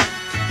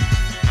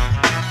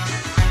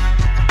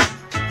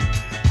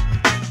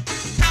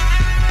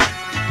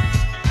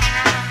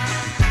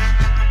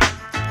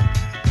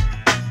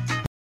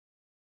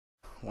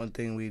 One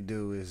thing we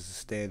do is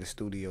stay in the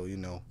studio, you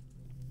know.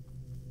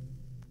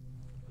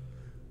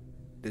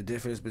 The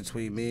difference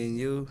between me and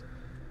you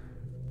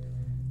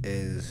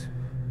is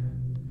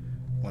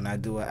when I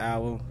do an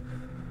album,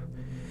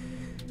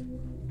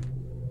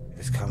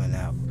 it's coming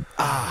out.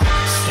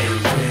 Stay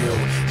real,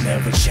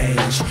 never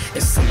change.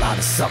 It's a lot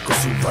of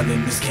suckers who run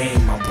in this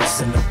game. I'm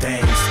busting them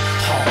things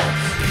hard.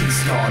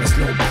 Peace, God, there's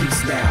no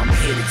peace now. I'm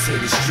headed to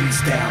the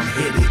streets down,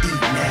 here to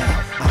eat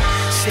now.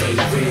 Stay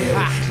real,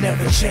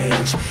 never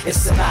change.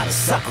 It's a lot of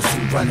suckers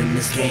who run in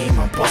this game.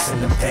 I'm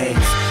busting them things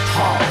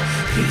hard.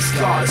 Peace,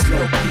 God, there's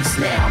no peace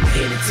now. I'm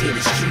headed to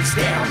the streets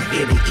down,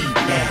 here to eat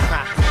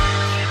now.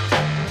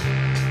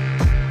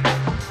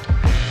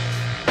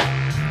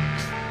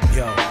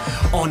 Yo,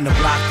 on the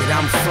block that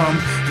I'm from,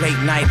 late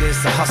night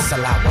is a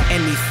hustle hour.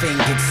 Anything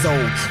gets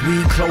sold,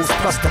 weed, clothes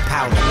plus the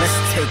powder. Let's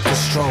take a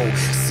stroll,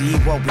 see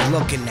what we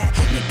looking at.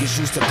 Niggas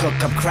used to cook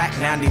up crack,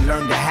 now they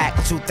learn to hack.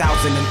 2000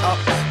 and up,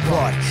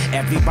 what?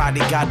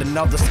 Everybody got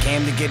another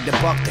scam to get the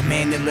buck.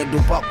 Demand a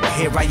little buck, well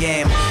here I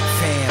am,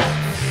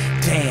 fam.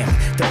 Damn,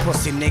 the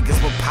pussy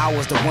niggas with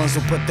powers, the ones who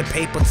put the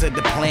paper to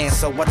the plan,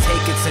 so I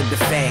take it to the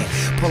fan.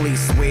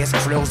 Police swears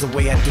krills the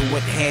way I do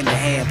it hand to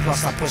hand.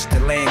 Plus I push the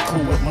land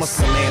cool with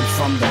Muslims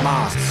from the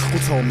mosque who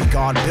told me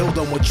God build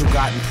on what you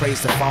got and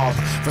praise the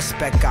Father.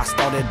 Respect, I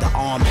started the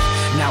army,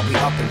 now we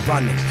up and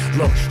running.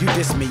 Look, you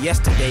dissed me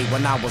yesterday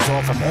when I was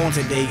off, I'm on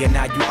today, and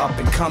now you up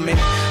and coming.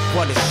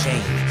 What a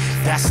shame.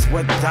 That's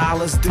what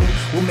dollars do.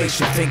 What makes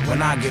you think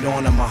when I get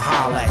on, I'ma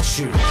holler at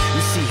you?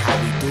 You see how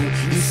we do,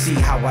 you see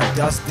how I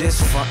dust this.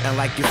 Frontin'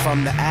 like you're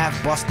from the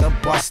Ave, buster,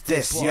 bust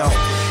this, yo.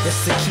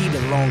 It's the key to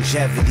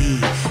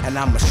longevity, and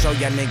I'ma show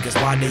y'all niggas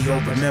why they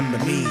all remember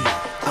me.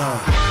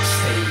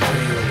 Stay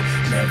real,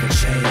 never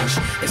change.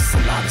 It's a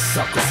lot of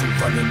suckers who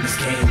run in this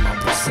game. I'm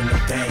busting the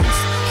things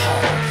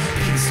hard.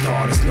 Peace,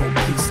 God, there's no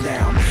peace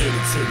now. I'm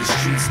headed to the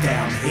streets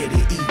down, here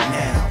to eat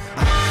now.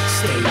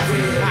 Stay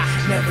real,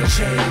 never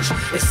change.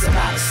 It's a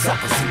lot of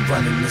suckers who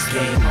run in this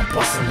game. I'm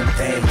busting them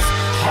things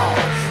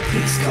hard.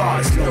 Peace,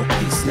 God, there's no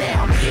peace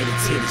now. I'm headed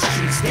to the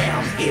streets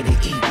down, here to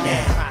eat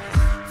now.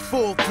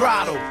 Full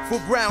throttle, full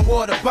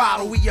groundwater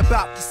bottle. We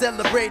about to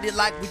celebrate it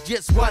like we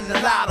just won the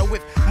lotto.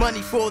 With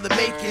money for the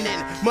making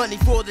and money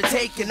for the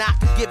taking. I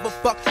could give a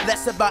fuck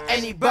less about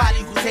anybody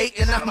who's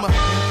hating. I'ma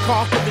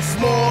conquer it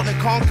small and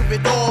conquer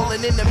it all.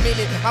 And in a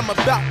minute, I'm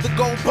about to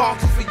go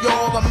bonkers for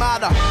y'all. I'm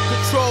out of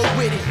control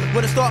with it.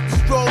 When I start to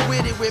stroll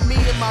with it, with me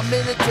and my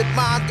militant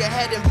mind, go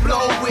ahead and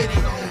blow with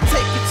it.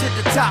 Take it to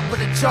the top of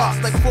the charts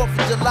like 4th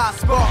of July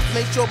sparks.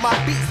 Make sure my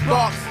beat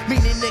sparks,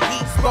 meaning the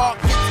heat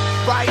sparks.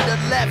 Right or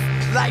left,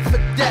 life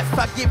or death,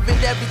 I give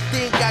it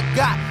everything I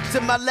got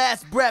to my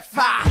last breath.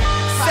 High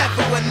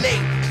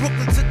 718,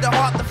 Brooklyn to the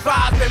heart, the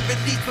five, been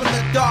released from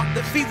the dark.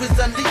 The fever's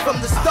unleashed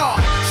from the start.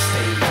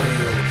 Stay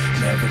real,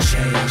 never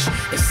change.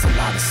 It's a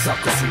lot of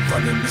suckers who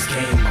run in this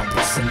game. I'm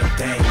busting the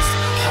things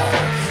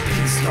hard.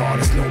 Peace, y'all,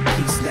 there's no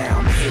peace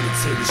now. I'm here to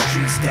tear the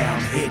streets down,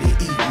 here to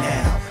eat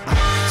now.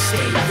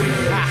 Stay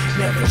real,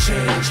 never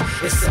change.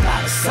 It's a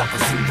lot of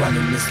suckers who run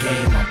in this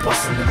game. I'm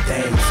busting the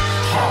things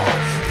hard.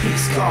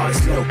 Peace, God,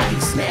 there's no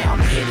peace now. I'm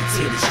here to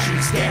tear the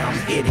streets down,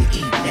 I'm here to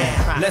eat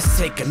now. Let's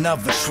take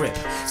another trip,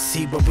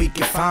 see what we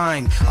can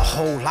find. A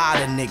whole lot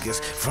of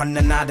niggas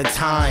running out of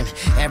time.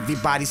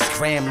 Everybody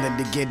scrambling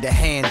to get a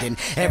hand in.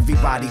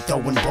 Everybody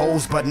throwing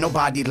bowls, but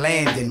nobody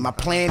landing. My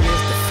plan is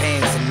the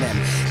fans and them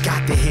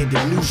got to hear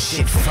the new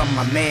shit from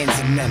my mans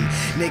and them.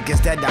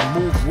 Niggas that I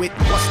move with,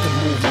 what's the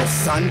movement,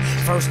 son?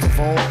 First of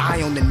all,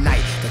 eye on the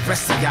night. The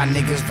rest of y'all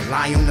niggas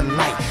rely on the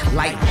light.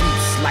 Light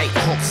beats, light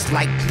hooks,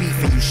 light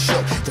beef, and you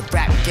shook. The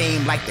rap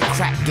game like the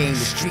crack game,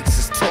 the streets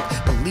is took.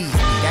 Believe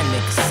me, that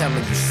nigga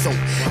selling you soap.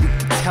 You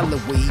can tell the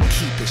way he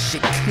keep his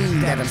shit clean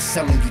that I'm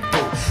selling you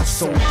dope.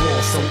 So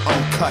raw, so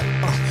uncut.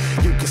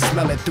 You can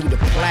smell it through the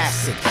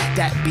plastic.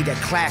 That be the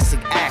classic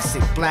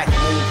acid. Black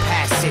moon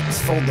pass it, it's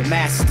for the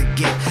masses to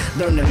get.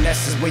 Learning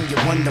lessons when you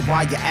wonder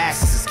why your ass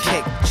is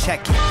kicked.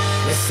 Check it,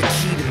 it's the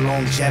key to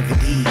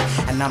longevity.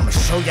 And I'ma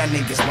show y'all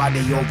niggas why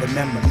they all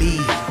remember me.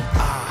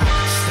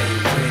 Stay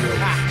real,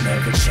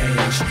 never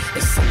change.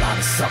 It's a lot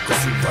of suckers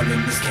who run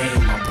in this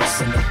game. I'm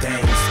busting the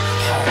things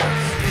hard.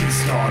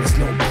 Peace, God, there's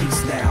no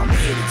peace now. I'm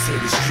here to tear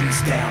the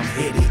streets down, I'm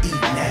here to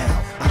eat now.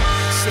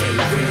 Stay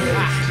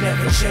real,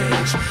 never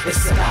change.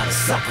 It's a lot of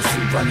suckers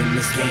who run in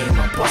this game.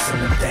 I'm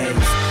busting the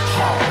things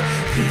hard.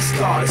 Peace,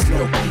 God, there's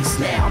no peace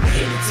now. I'm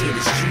here to tear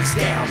the streets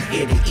down, I'm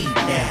here to eat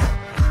now.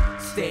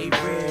 Stay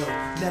real,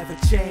 never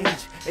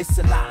change. It's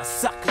a lot of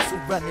suckers who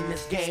run in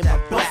this game.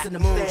 I'm busting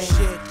them things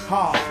shit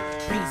hard.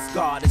 Peace,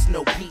 God, there's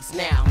no peace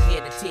now. I'm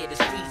here to tear the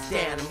streets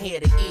down, I'm here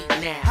to eat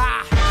now.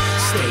 Ha!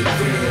 Stay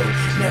real,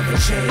 never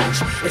change.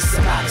 It's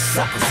a lot of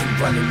suckers who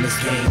run in this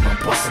game. I'm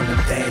busting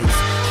them things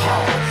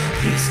hard.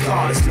 Peace,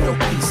 God, there's no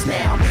peace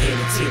now. I'm here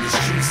to tear the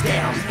streets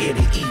down, I'm here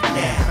to eat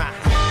now.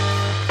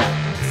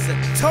 It's a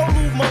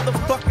total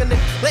motherfucking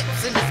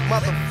eclipse in this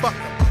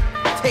motherfucker.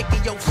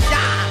 Taking your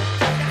shine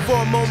for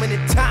a moment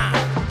in time.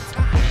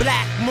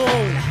 Black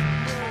Moon,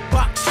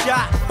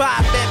 Buckshot,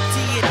 5FT,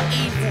 and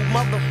Evil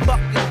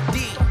motherfucking D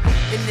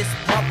in this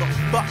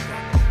motherfucker.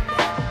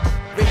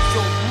 Raise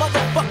your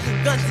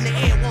motherfucking guns in the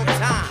air one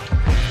time.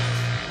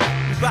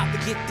 We about to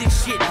get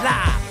this shit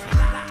live.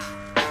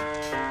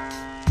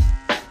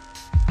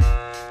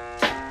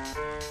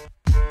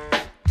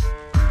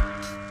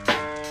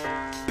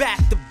 Back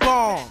to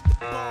bomb.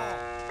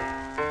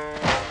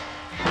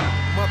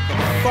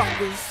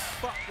 Motherfuckers.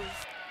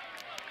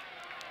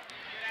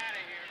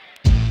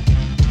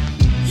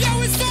 Yo,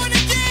 it's on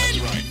again.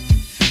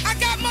 I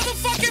got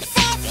motherfucking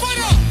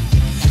 5-footer.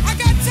 I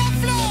got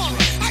Teflon.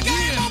 I got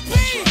MOP.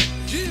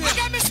 I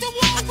got Mr.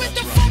 Wall with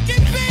the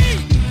fucking beat.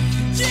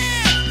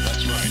 Yeah.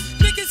 That's right.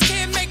 Niggas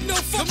can't make no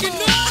fucking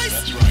noise.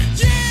 That's right.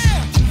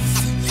 Yeah.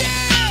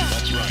 Yeah.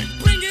 That's right.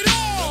 Bring it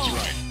on. That's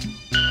right.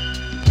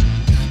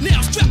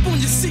 Now strap on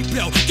your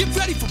seatbelt. Get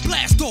ready for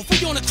blast off.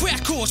 We on a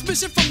crack course.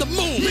 Mission from the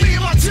moon. Me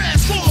and my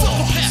task force. Fuck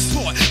a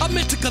passport. I'm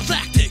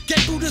intergalactic.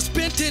 Gave through the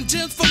spin 10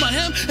 gems for my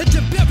hem and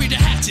then bury the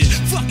hatchet.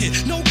 Fuck it,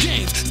 no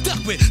games. Stuck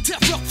with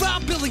Tef Yuck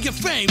 5 billion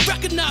fame.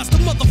 Recognize the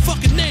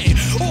motherfucking name.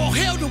 All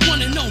hail the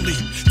one and only.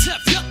 Tef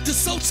Yuck, the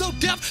so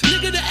deaf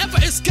nigga that ever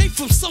escaped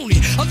from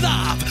Sony.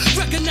 Alive,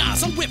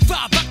 recognize I'm with 5.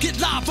 I get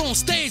live on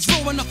stage,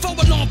 rolling a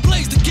forward on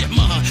blaze to get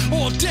mine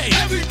all day.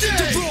 Every day.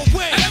 The raw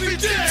way. Every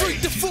day.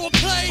 Freak the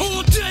foreplay.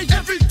 All day,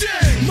 every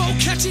day. More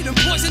catchy than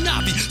poison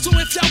ivy. So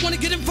if y'all wanna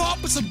get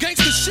involved with some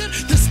gangster shit,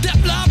 then step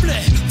lively.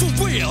 For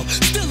real,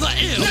 still a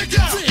ill.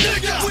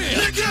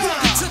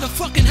 Walk into the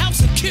fucking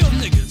house and kill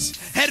niggas.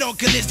 Head on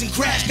collision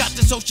crash, got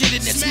this whole shit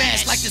in the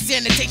smash. Like the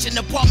sanitation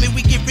department,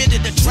 we get rid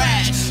of the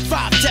trash.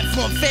 5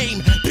 Teflon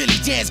fame, Billy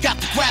Dan's got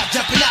the crowd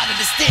jumping out of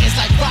the stands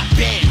like rock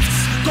bands.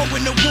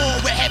 Going to war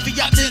with heavy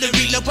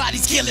artillery,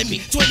 nobody's killing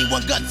me.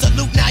 21 gun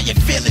salute, now you're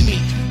feeling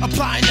me.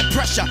 Applying the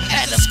pressure,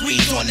 add a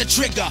squeeze on the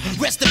trigger.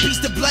 Rest in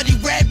peace to Bloody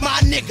Red, my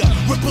nigga.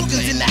 With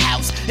Brooklyn's in the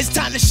house, it's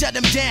time to shut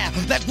them down.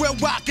 Like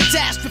worldwide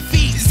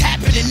catastrophes, it's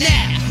happening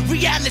now.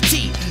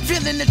 Reality,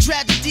 feeling the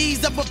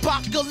tragedies of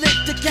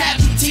apocalyptic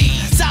casualties.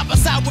 Side by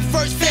side with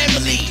first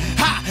family,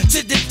 high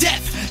to the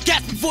death.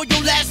 Gasp before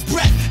your last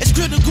breath. It's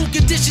critical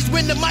conditions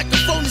when the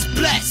microphone is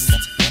blessed.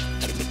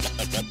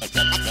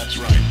 That's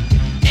right.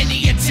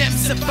 Any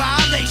attempts of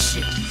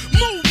violation,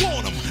 Move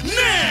on them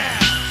now.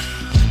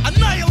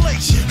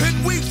 Annihilation.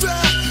 And we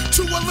vow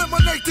to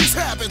eliminate these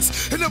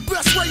habits. And the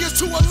best way is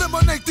to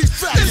eliminate these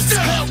faggots.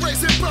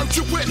 Hell-raising birth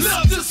you with.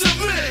 Love to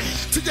submit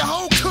to your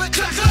whole clique.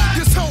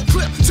 This whole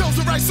clip shows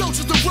the right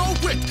soldiers to roll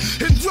with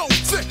and roll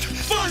thick.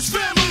 First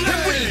family.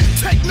 And we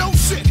take no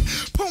shit.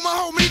 Pull my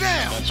homie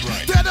down. That's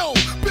right. That old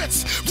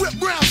bitch rip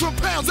rounds from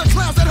pounds of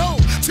clowns that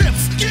hold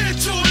tips. Get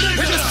your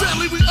nigga. In this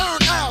family we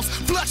earn ours.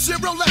 Blood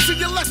shit, Rolex in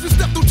your Lex, we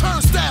step through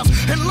turnstiles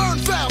and learn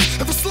vows.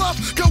 If a slump,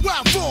 go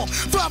out for him.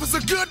 Father's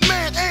a good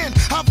man and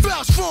I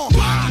vouch for him.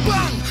 Bang,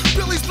 bang,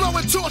 Billy's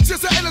blowing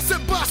torches and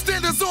innocent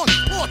bystanders on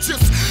porches.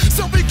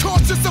 So be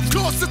cautious, of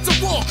course it's a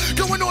war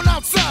going on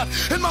outside,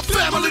 and my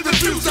family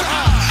refuse to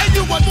hide. And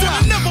you are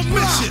die. Never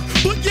mention,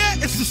 but yeah,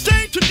 it's the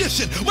same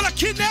tradition. When I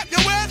kidnap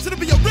your ass, it'll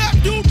be a rap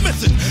dude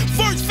missing.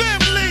 First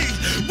family,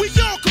 we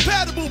all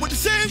compatible with the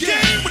same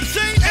game, with the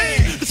same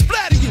aim. To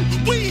splatter you,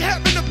 we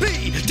happen to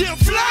be damn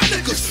fly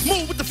niggas.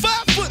 Move with the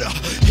 5-footer.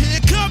 Here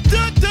come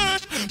Dun Dun,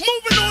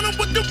 moving on them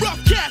with the rough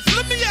cats.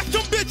 Let me ask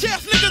them bitch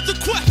ass niggas a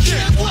question.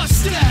 Yeah,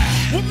 what's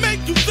that? What make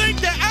you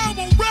think that I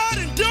won't ride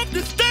and dump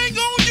this thing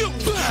on you?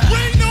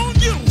 Rain on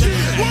you.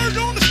 Word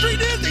on the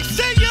street is they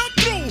say I'm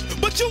through,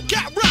 but you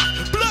got rock,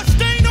 blood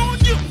stain on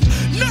you.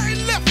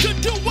 Nothing left to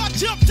do. I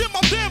jumped in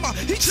my Bama.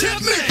 He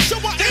tipped me, so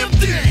I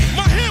emptied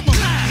my hammer.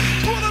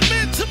 Brought him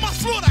into my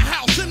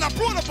slaughterhouse, and I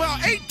brought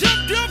about 8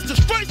 dum-dums to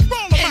straight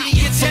roll him out.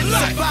 Any attempt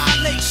to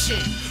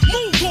violation,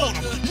 move on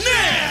him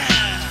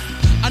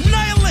now.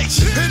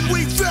 Annihilation. And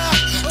we vow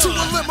to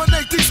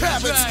eliminate these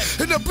habits,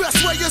 and the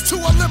best way is to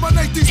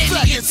eliminate these any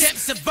faggots.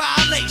 attempts to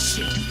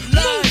violation,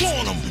 Move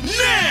on them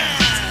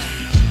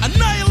now.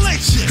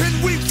 Annihilation.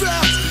 And we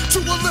vow to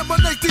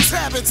eliminate these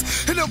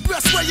habits, and the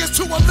best way is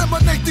to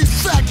eliminate these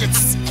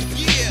faggots.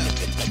 yeah,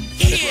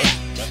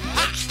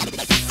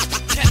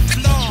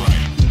 Teflon,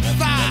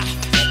 5,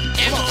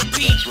 MOB,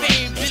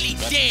 fame, Billy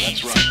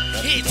Dance,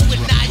 here to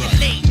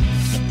annihilate,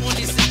 on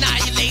this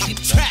annihilating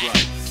track,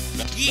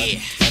 yeah,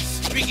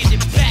 bringing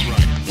it back,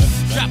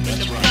 dropping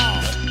the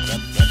bomb,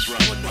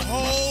 on the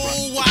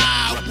whole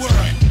wide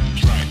world,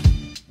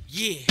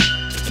 yeah.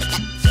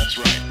 That's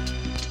right.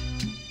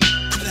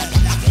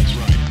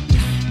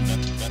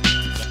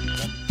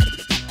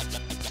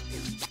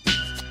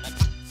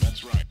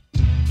 That's right.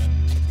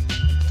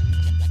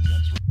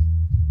 That's right.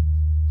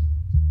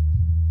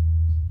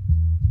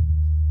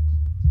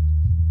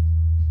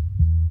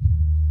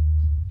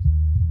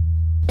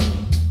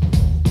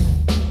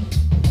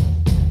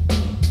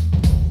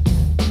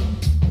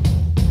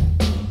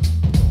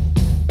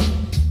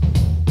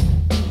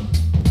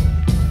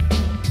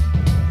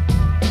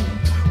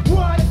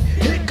 What?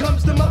 Here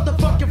comes the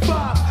motherfucking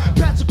 5.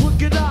 Patrick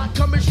Crooked Eye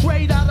coming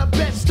straight out of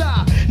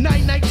Bed-Stuy.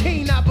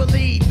 919, I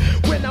believe.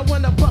 When I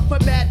wanna buff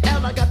a Mad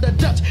L, I got the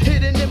Dutch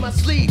hidden in my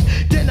sleeve.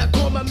 Then I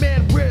call my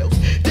man Reels.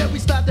 Then we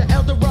start the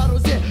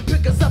Eldorados in.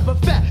 Pick us up a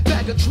fat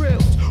bag of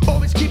trills.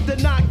 Always keep the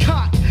 9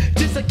 cocked,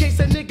 just in case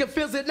a nigga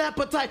feels an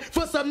appetite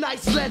for some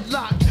nice lead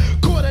lock.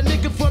 Caught a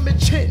nigga from a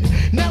chin.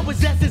 Now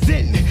his ass is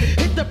in.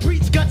 Hit the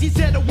preach cause he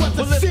said it was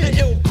a Well, it's sin. the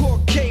ill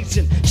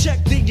Caucasian.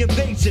 Check the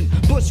invasion.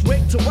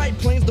 Bushwick to White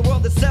Plains. The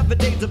world is 7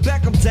 days to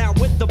Beckham Town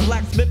with the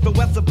blacksmith and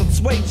Western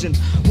persuasion.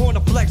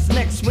 Wanna flex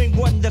next swing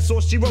one, that's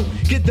all she wrote.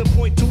 Get the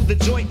point to the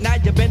joint. Now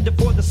you bend it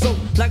for the soap.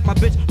 Like my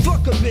bitch,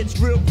 fuck a bitch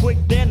real quick,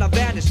 then I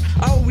vanish.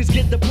 I always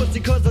get the pussy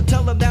cause I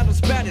tell them that I'm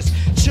Spanish.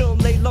 Chill,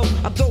 lay low.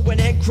 I'm throwing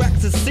head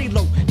cracks and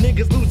CeeLo.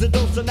 Niggas lose a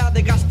dose, so now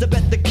they got to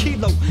bet the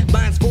kilo.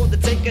 Mine's for the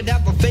taking,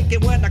 never fake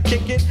it when I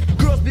kick it.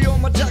 Girls be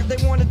on my jock, they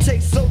wanna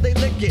taste, so they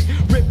lick it.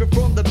 Rip it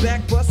from the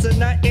back, bustin'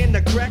 nut in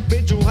the crack.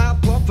 Bitch, you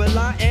hot puff a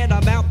lie, and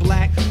I'm out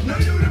black. Now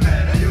you the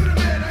man, now you the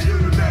man, now you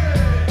the man.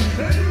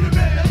 Now you the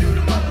man, now you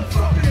the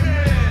motherfucking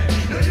man.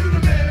 Now you the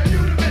man, now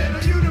you the man,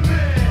 now you the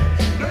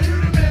man. Now you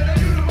the man, now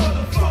you the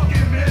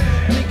motherfucking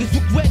man. Niggas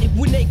look ready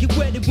when they get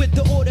ready with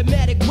the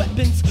automatic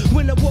weapons.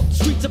 When I walk the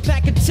streets, I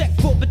pack a tech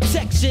for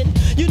protection.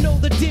 You know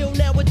the deal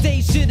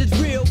nowadays, shit is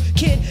real.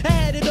 Kid, I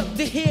had it up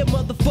to here,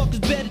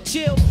 motherfuckers better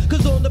chill.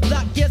 Cause on the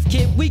block, yes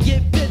kid, we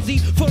get busy.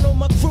 Front on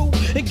my crew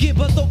and get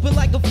bust open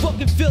like a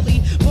fucking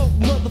Philly. Punk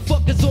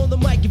motherfuckers on the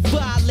mic, get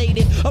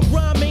violated. A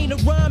rhyme ain't a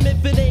rhyme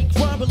if it ain't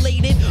crime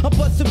related. I'm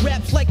busting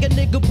raps like a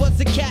nigga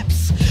busting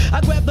caps.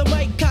 I grab the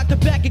mic, cock it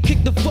back and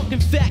kick the fucking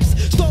facts.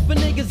 Stomping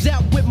niggas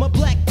out with my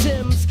black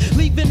Tims.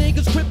 Leaving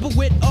niggas crippled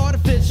with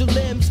artificial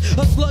limbs.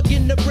 A slug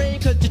in the brain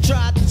cause you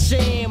tried to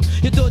sham.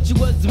 You thought you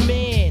was the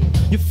man,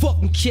 you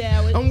fucking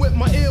coward. I'm with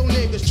my ill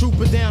niggas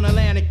trooping down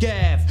Atlantic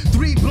Ave.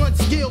 3 blunt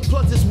skill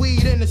plus this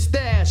weed in the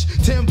stash.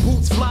 10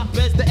 boots flop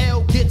as the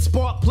L gets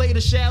spark. Play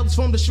the shadows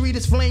from the street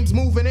as flames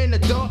moving in the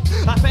dark.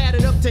 I've had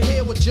it up to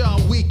here with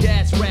y'all weak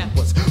ass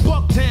rappers.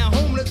 Bucktown,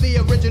 home to the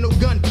original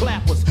gun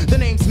clappers. The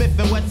name Smith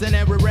and Wesson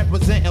ever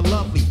representing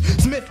lovely.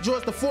 Smith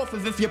draws the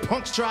 4th if your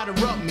punks try to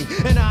rub me.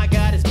 And I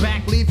got his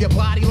back, leave your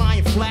body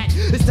lying flat.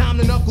 It's time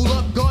to knuckle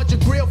up, guard your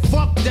grill,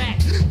 fuck that.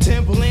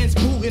 Timberlands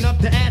booting up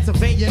the ass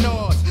of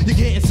A&Rs. You're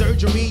getting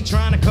surgery,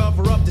 trying to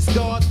cover up the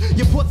scars.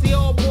 You pussy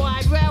old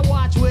boy, better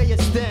watch where you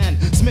stand.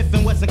 Smith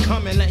and Wesson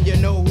coming, let you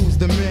know who's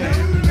the man. Now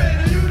you the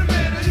man, now you the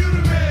man, now you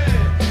the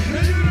man.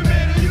 Now you the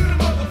man, now you the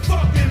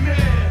motherfucking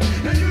man.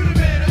 Now you the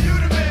man, now you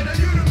the man, now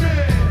you the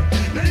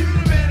man. Now you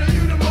the man, now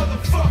you the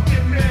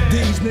motherfucking man.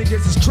 These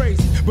niggas is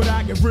crazy, but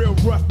I get real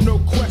rough, no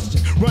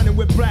question. Running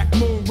with Black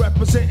Moon,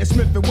 representing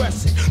Smith and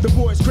Wesson. The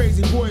boys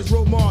crazy, boys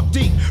roll Mark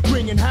deep,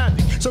 bringing havoc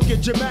So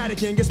get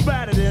dramatic and get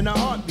splattered in a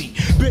heartbeat.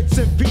 Bits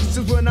and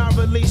pieces when I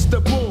release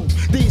the boom.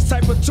 These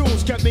type of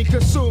tunes kept me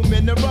consumed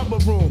in the rubber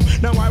room.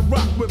 Now I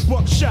rock with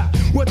buckshot.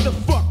 What the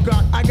fuck,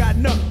 I got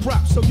nut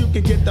props so you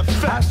can get the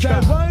facts.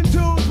 I said 1,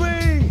 2,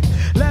 3.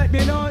 Let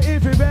me know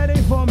if you're ready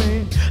for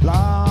me.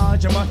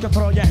 Lord, you must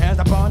throw your hands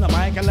upon the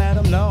mic and let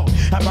them know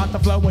about the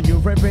flow when you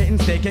rip it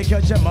and stick it,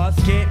 cause you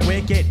must get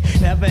wicked.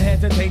 Never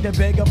hesitate to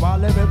big up our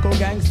lyrical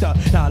gangster,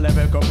 not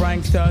lyrical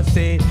prankster.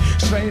 See,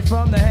 straight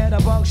from the head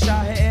of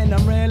buckshot, hitting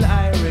them real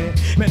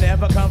irie. Me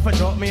never come for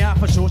short, me out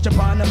for shoot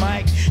upon the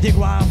mic. You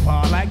go on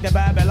far like the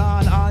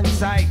Babylon on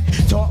sight.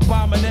 Talk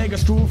by my nigga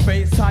screw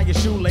face, tie your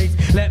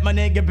shoelace. Let my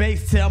nigga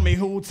bass tell me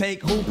who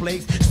take who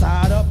place.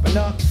 Side up and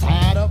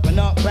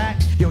up, back.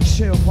 Yo,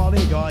 chill,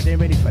 polygon, they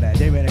ready for that,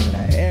 they ready for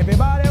that.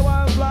 Everybody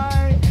wants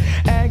fly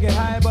and get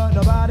high, but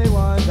nobody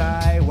wants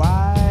die.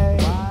 Why?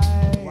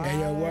 Hey,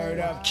 yo, word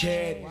up,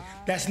 kid.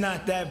 That's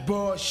not that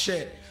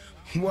bullshit.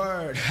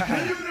 Word.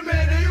 Now you the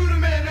man, now you the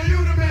man, now you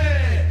the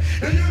man.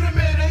 Now you the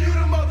man, now you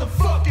the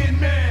motherfucking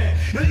man.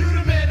 Now you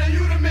the man, now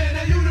you the man,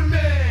 now you the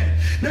man.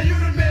 Now you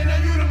the man, now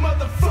you the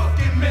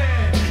motherfucking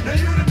man. Now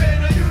you the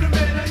man, now you the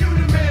man, now you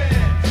the man.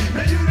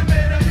 Now you the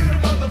man, now you the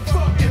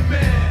motherfucking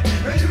man.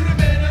 Now you the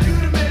man, now you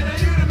the man, now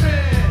you the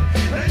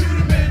man. Now you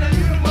the man, now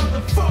you the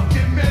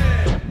motherfucking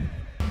man.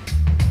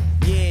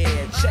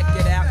 Yeah, check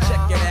it out,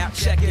 check it out,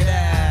 check it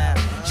out.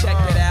 Check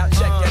it out,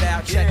 check it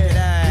out, check it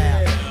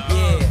out.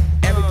 Yeah,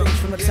 everything's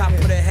from the top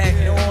of the head,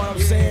 you know what I'm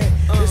saying?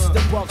 This is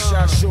the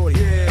Buckshot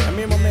Shorty. I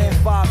mean, my man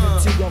 5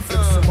 gon'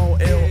 flip some more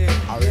ill.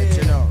 I'll let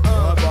you know.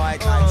 Good boy,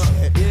 type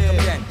shit.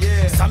 Come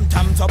again.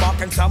 Sometimes I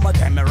walk and some of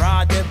them I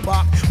ride the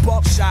buck.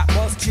 Buckshot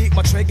must keep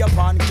my trigger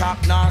on cock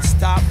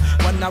non-stop.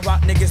 When I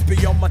rock, niggas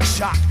be on my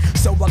chalk.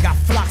 So I got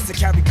flocks to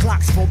carry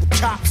clocks for the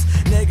cops.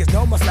 Niggas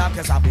know my style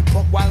cause I be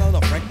booked while on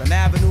the Franklin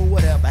Avenue.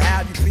 Whatever,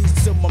 have you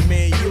peace to my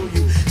man, you.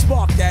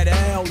 Spark that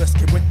L, let's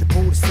get with the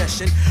Buddha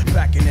session.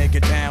 Back a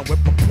nigga down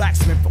with my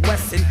blacksmith for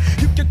Wesson.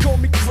 You can call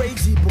me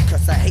crazy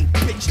because I hate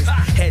bitches.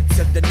 Head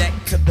to the neck,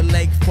 to the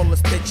leg full of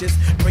stitches.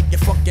 Break your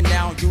fucking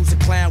down, use a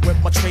clown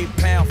with my trade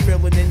pound.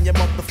 Feel it in your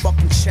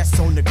motherfucking chest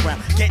on the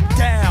ground. Get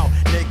down,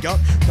 nigga,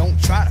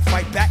 don't try to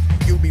fight back.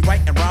 You be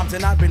writing rhymes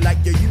and I be like,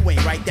 yo, you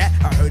ain't right that.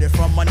 I heard it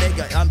from my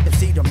nigga, I'm the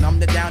seed, I'm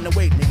the down the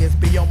way. Niggas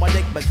be on my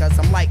dick because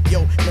I'm like,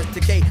 yo,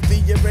 Mr. K,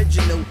 the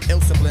original,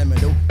 ill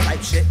subliminal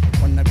type shit.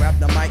 When I grab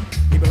the mic,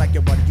 he be like,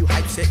 yo, buddy, you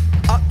hype shit.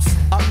 Ups,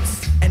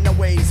 and the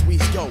ways we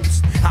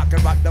goes. I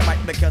can rock the mic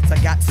because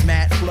I got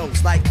mad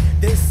flows like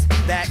this,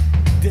 that,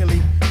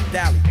 dilly,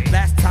 dally.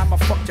 Last time I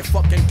fucked your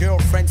fucking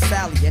girlfriend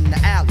Sally in the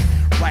alley.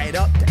 Right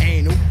up the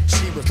anal,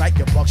 she was like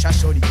your Buckshot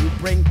Shorty, you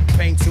bring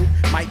pain to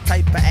my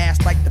type of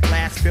ass like the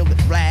blast, feel it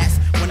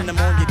blast. When I'm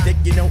on your dick,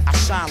 you know I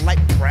shine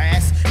like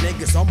brass.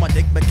 Niggas on my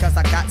dick because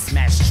I got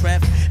smashed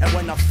strength. And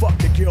when I fuck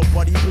the girl,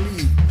 buddy,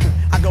 bleed.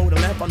 I go to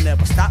left, I'll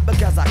never stop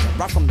because I can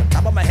rock from the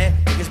top of my head.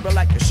 Niggas be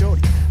like your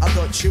shorty, I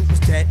thought you was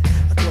dead.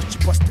 I thought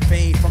you busted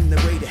vein from the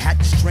way they had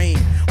the strain.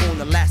 On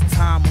the last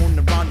time on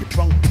the round, you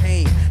brung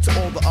pain.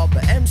 To all the other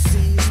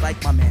MCs,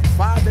 like my man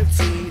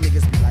 515,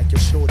 niggas be like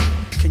your shorty,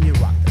 can you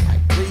rock the mic,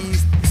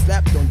 please? You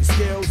slept on your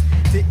skills,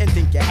 didn't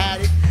think you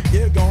had it.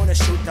 You're gonna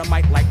shoot the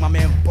mic like my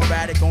man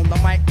Sporadic on the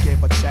mic.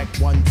 Give a check,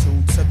 1,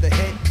 2 to the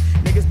hit.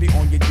 Niggas be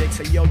on your dick,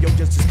 say yo,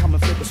 just come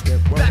and flip a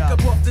script. Word Back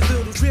up off the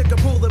little trigger,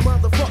 pull the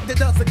motherfucker that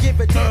doesn't give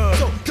a damn.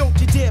 So don't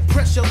you dare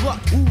press your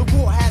luck. The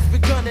war has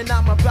begun and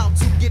I'm about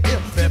to get ill.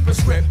 Flip a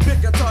script,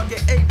 pick a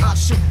target, aim, I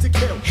shoot to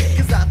kill.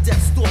 Cause I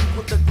death stalk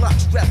with the Glock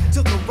strapped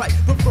to the right.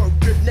 Prefer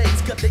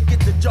grenades, cause they get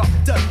the job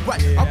done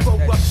right. I blow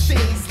up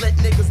scenes, let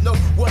niggas know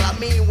what I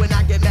mean. When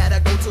I get mad, I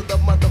go to the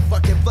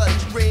motherfucking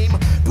bloodstream.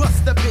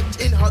 Bust the bitch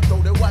in her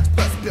throat and watch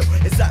plus bill.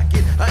 As I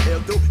get her ill,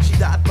 though she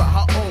died by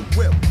her own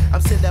will.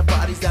 I'm sending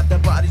bodies after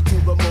bodies to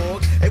the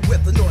morgue. And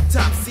with an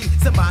autopsy,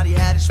 somebody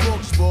had a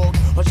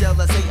smorgasbord. Or shall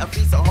I say a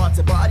piece of hearts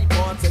and body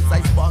parts. As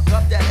I spark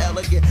up that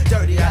elegant,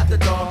 dirty after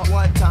dark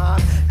one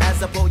time.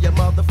 As I blow your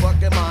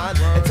motherfucking mind.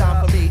 It's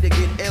time for me to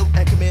get ill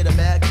and commit a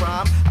mad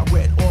crime. I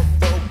went off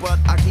though, but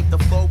I keep the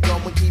flow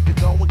going, keep it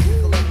going, keep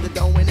collecting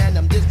going. And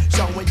I'm just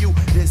showing you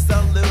this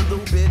a little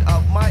bit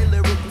of my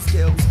lyrical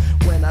skills.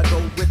 When I go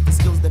with the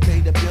skills that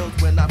pay the bills.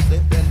 When I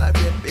flip and I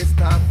rip, it's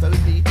time for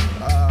me.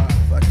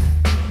 Fuck it.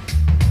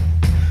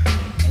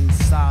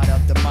 Inside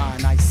of the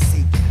mind I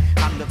seek,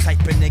 I'm the type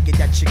of nigga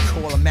that you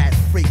call a mad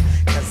freak.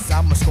 Cause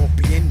I'm a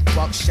scorpion,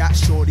 Buckshot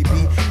Shorty B.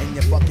 And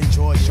your fucking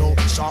jaw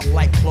sharp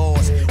like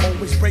claws.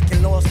 Always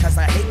breaking laws cause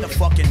I hate the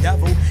fucking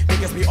devil.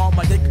 Niggas be on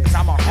my dick cause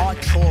I'm a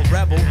hardcore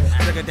rebel.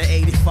 Look at the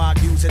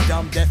 85, use a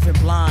dumb, deaf and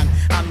blind.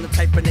 I'm the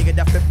type of nigga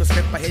that flip the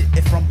script, I hit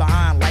it from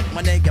behind. Like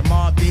my nigga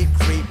Mar B,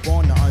 creep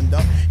on the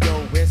under. Yo,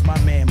 where's my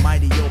man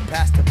Mighty, yo,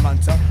 past the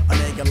blunter. A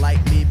nigga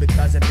like me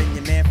because I've been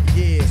your man for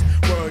years.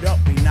 Word up,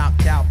 we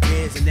knocked out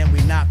years and then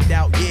we knocked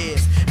out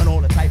years. And all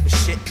the type of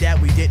shit that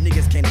we did,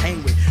 niggas can't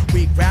hang with.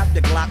 We grab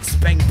the Glocks,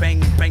 bang, bang,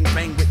 bang,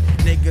 bang with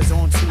niggas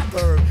on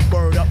 2-3,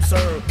 word up,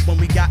 sir. When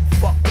we got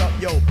fucked up,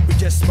 yo, we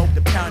just smoked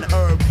a pound of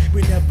herb.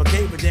 We never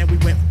gave it, then we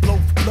went blow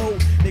for blow.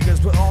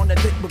 Niggas were on the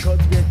dick because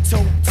we're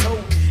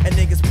toe-toe. And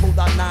niggas niggas pulled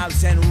out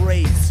knives and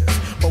razors,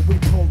 but we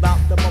pulled out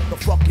the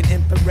motherfucking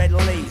infrared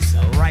laser.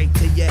 Right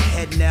to your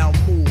head, now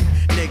move,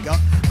 nigga.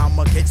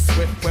 I'ma get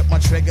swift with my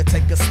trigger,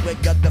 take a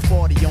swig of the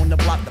 40 on the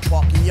block, the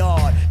parking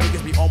yard.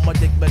 Niggas be on my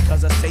dick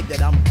because I say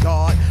that I'm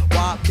God.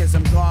 Why? Cause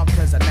I'm God,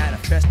 cause I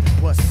manifest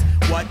the puss.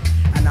 What?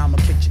 And I'ma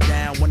kick you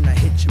down when I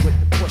hit you with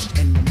the push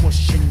and the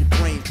mush in your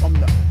brain from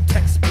the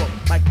textbook,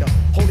 like the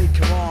Holy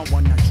Quran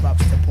when I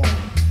drops the bomb.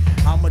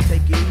 I'ma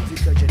take it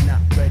easy cause you're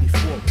not ready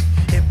for it.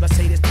 If I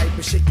say this type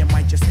of shit, you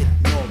might just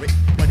ignore it.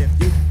 But if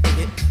you dig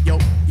it, yo,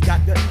 you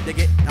got to dig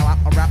it. Now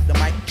I'll rap the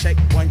mic, check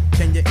one,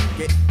 can you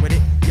get with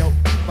it? Yo,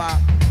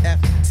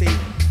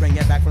 5FT, bring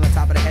it back from the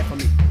top of the head for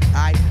me,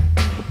 aight?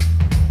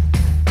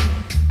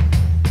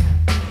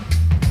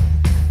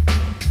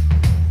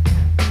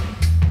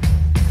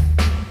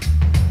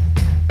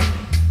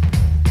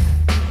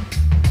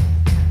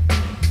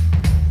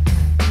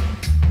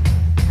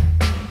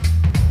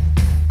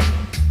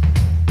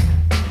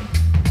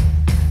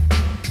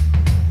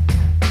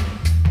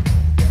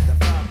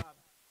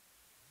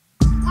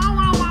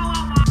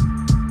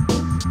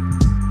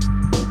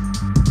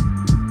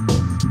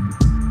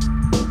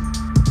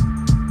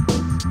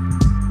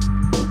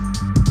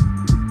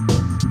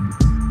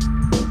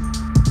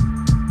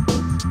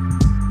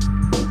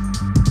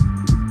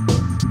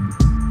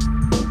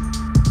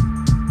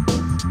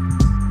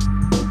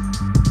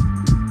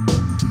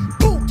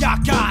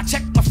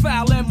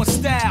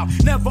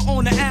 Never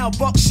on the owl,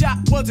 buckshot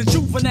was a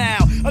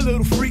juvenile, a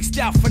little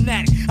freestyle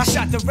fanatic. I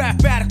shot the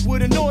rap addict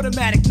with an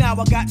automatic, now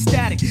I got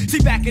static. See,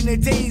 back in the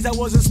days I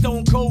was a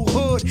stone cold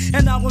hood,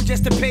 and I was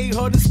just a pay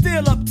hood and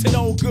still up to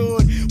no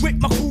good. With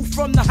my crew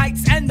from the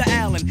Heights and the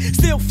Allen,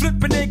 still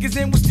flipping niggas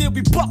and will still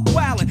be buck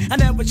wildin'. I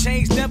never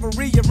changed, never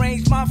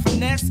rearranged my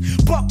finesse.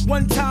 Buck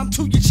one time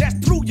to your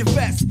chest, through your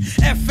vest.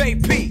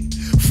 FAP.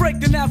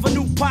 Franklin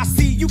Avenue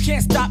posse, you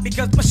can't stop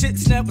because my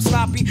shit's never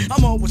sloppy.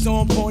 I'm always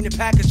on point, you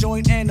pack a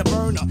joint and a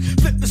burner.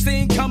 Flip the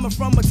scene coming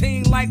from a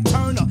teen like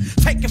Turner.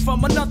 Take it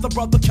from another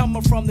brother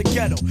coming from the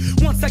ghetto.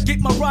 Once I get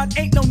my rod,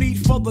 ain't no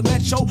need for the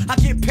metro. I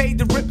get paid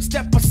to rip,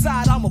 step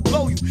aside, I'ma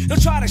blow you.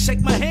 Don't try to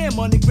shake my hand,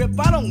 money grip,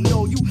 I don't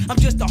know you. I'm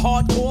just a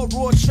hardcore,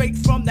 raw straight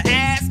from the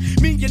ass.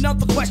 Me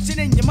another question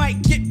and you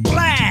might get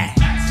blast.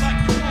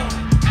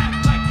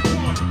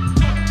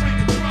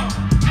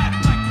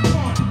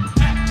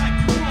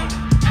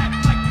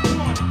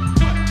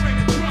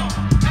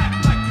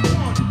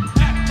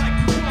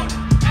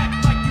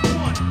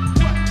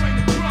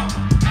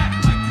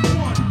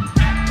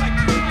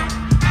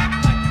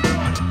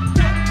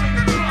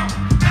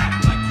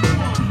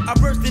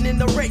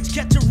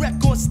 Catch a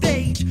wreck on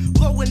stage,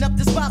 blowing up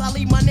the spot, I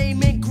leave my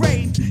name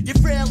engraved. Your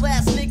frail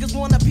ass niggas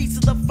want a piece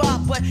of the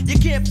vibe, but you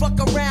can't fuck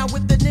around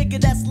with the nigga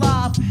that's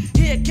live.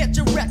 Here, catch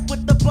a wreck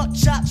with the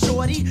buckshot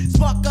shorty.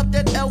 Spark up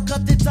that L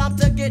cut, it's time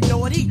to get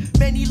naughty.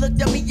 Many looked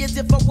at me as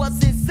if I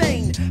was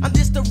insane. I'm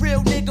just a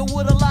real nigga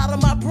with a lot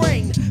of my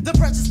brain. The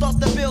pressure starts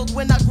to build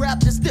when I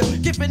grab the still,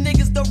 giving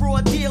niggas the raw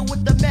deal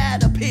with the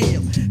mad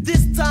appeal.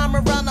 This time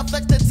around I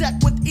flex the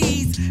tech with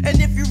ease, and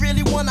if you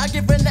really want I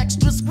give an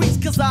extra squeeze,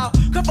 cause I'll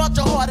cuff out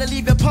your heart and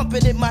leave it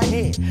pumping in my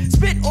hand.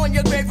 Spit on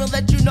your grave and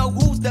let you know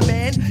who's the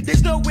man.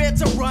 There's nowhere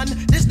to run,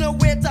 there's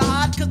nowhere to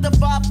hide, cause the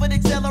 5-foot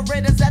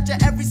accelerator's at your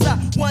every side.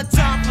 One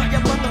time for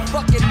your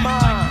motherfucking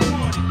mind.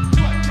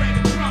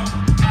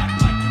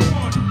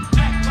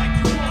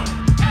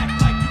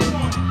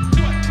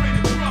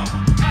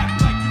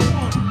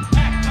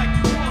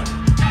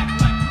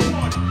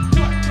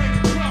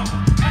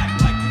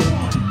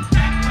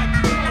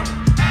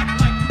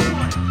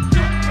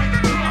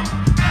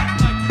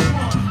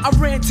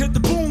 To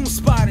the boom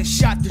spot and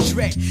shot the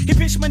dread. He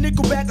pitched my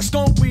nickel back a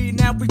stone weed,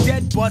 now we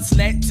dead. Butts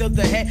led to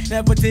the head,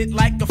 never did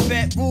like a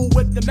fat rule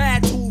with the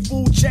mad tool.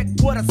 Fool, check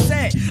what I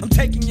said. I'm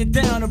taking you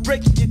down, I'm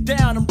breaking you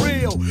down, I'm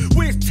real.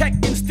 Where's tech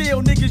and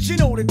steel, niggas, you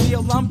know the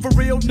deal. I'm for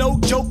real, no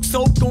joke,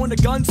 soaked on the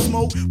gun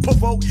smoke.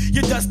 Provoke,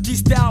 your dusty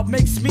style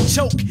makes me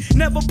choke.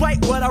 Never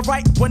bite what I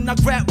write when I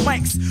grab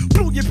mics.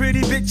 Blew your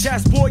pretty bitch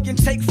ass boy and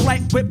take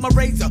flight with my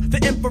razor. The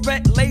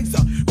infrared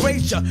laser,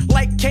 graze ya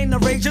like Kane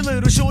rage a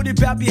little shorty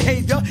about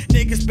behavior.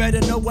 Niggas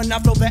better know when I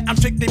flow that I'm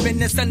strictly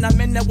business and I'm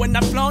in it when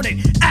I flown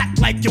it. Act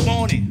like you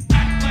want it.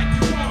 Act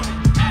like you want it.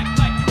 Act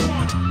like you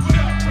want it. What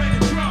up, Ray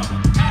the Drum?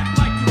 Act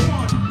like you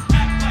want it.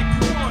 Act like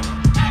you want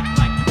it. Act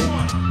like you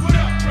want it. What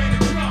up, Ray the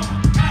Drum?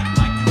 Act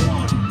like you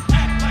want it.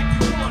 Act like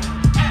you want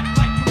it. Act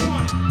like you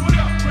want it. What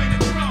up, Ray the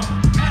Drum?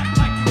 Act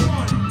like you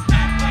want it.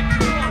 Act like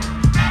you want it.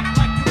 Act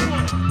like you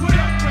want it. What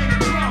up, Ray the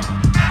Drum?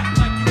 Act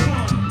like you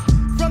want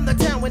it. From the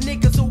town where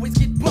niggas always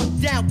get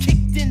bucked down,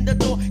 kicked in the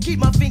door, keep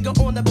my finger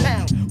on the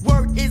pound.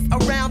 Word is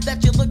around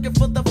that you're looking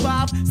for the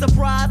 5.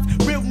 Surprise,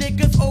 real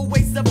niggas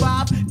always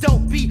survive.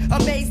 Don't be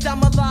amazed,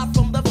 I'm alive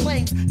from the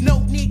flames. No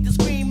need to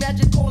scream as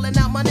you're calling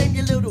out my name,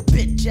 you little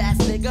bitch ass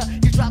nigga.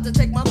 You drop tried to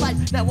take my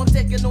life. Now I'm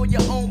taking on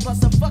your own,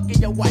 plus I'm fucking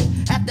your wife.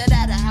 After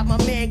that, I have my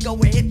man go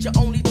and hit your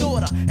only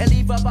daughter and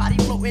leave her body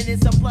floating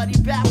in some bloody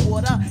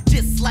backwater.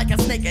 Just like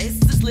a snake, it's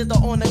to slither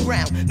on the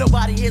ground.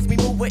 Nobody hears me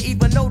move or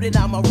even know that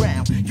I'm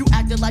around. You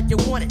acted like you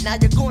want it, now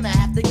you're gonna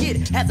have to get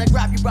it. As I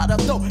grab you by the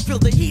throat, feel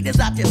the heat as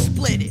I just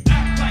split it.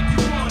 Act like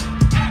you want it,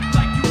 act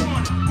like you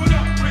want it. What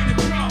up, bring the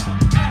drama?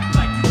 Act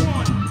like you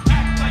want it,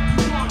 act like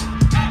you want it,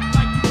 act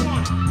like you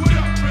want it. What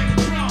up, bring the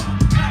drama?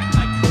 Act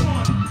like you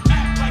want it,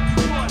 act like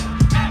you want it,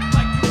 act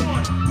like you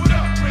want it. What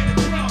up, bring the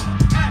drama?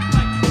 Act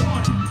like you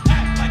want it,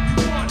 act like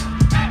you want it,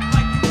 act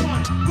like you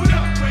want it. What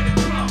up, bring the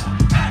drama?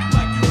 Act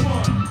like you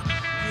want it.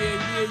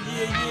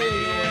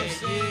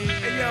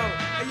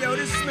 Hey yo,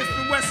 this is Smith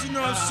and West, you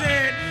know what I'm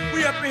saying?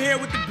 We up in here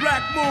with the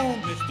Black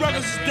Moon.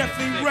 Brothers is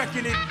definitely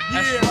wrecking it.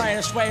 Yeah.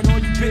 That's right. And all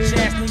you bitch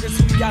ass niggas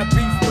who we got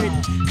beef with,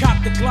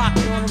 cop the Glock,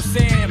 you know what I'm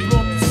saying? Blow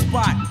up the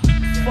spot.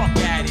 Fuck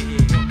out of here.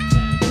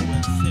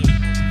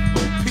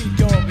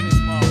 P-Dog in this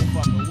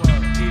motherfucker.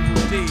 Word.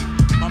 Evil D.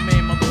 My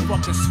man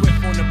motherfucking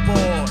Swift on the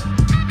board.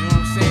 You know what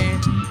I'm saying?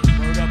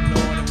 Word up,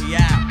 Lord, and we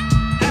out.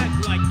 Act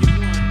like you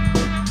want it.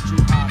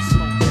 Too hot,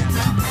 smoke that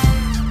out.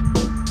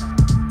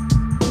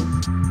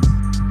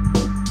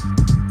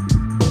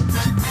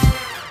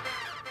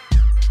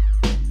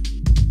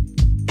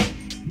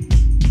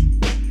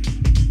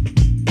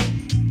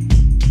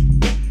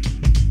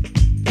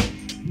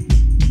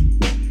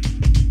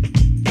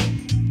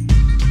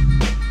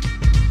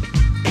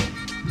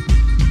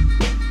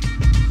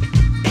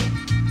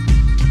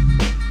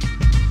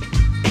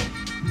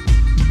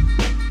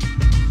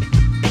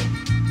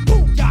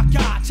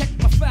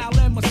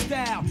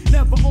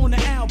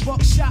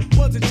 Buckshot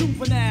was a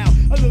juvenile,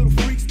 a little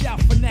freaked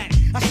out fanatic.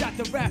 I shot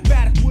the rap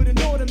addict with an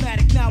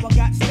automatic, now I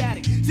got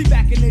static. See,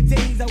 back in the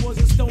days I was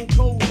a stone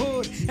cold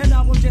hood, and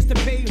now I'm just a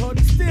paid hood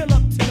and still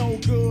up to no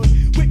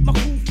good. With my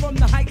crew from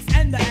the Heights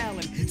and the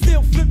Allen,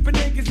 still flipping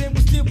niggas and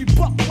will still be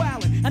buck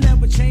wildin'. I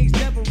never changed,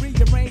 never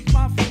rearranged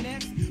my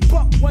finesse.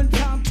 Buck one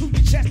time to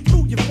your chest,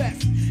 through your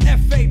vest.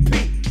 FAP,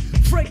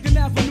 Franklin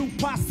Avenue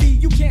posse.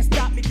 You can't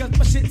stop me cause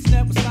my shit's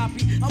never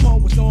sloppy. I'm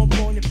always on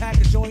point, you pack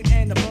a joint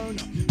and a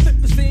burner. Flip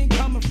the scene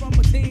coming from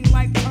a team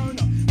like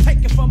Turner.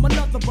 Take it from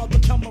another brother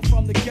coming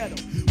from the ghetto.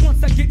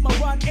 Once I get my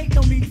run, ain't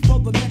no need for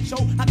the metro.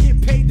 I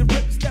get paid to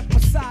rip, step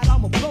aside,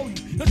 I'ma blow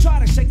you. Don't try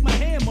to shake my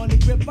hand, money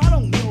grip, I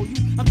don't know you.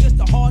 I'm just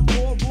a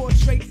hardcore, raw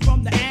straight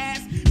from the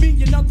ass.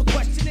 Mean another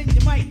question and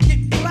you might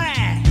get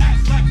blasted.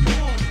 Act like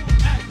you want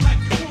it, act like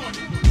you want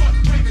it. What,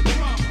 bring the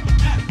drama?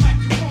 Act like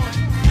you want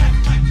it, act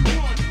like you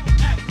want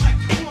it, act like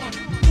you want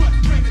it. What,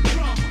 bring the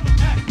drama?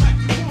 Act like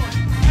you want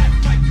it,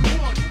 act like you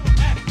want it,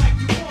 act like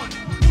you want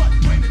it. What,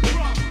 bring the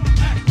drama?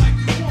 Act like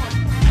you want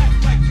it,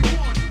 act like you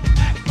want it,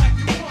 act like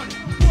you want it.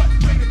 What,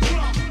 bring the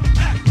drama?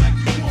 Act like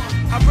you want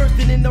it. I burst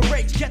it in the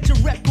rage, catch a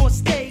wreck on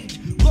stage.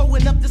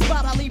 Blowing up the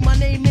spot, I leave my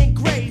name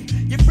engraved.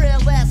 Your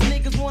frail ass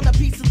niggas want a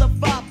piece of the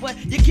vibe, but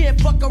you can't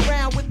fuck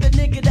around with the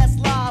nigga that's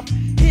live.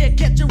 Here,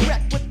 catch a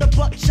wreck with the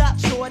buckshot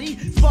shorty.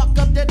 Spark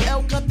up that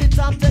L, cut the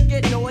time to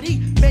get naughty.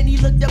 Many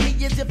looked at me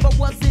as if I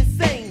was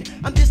insane.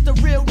 I'm just a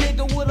real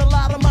nigga with a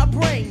lot on my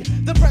brain.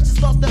 The pressure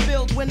starts to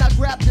build when I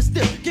grab the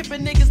stick,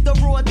 giving niggas the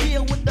raw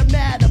deal with the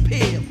mad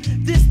appeal.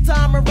 This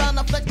time around,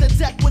 I flex the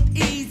deck with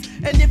ease.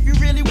 And if you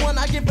really want,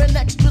 I give an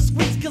extra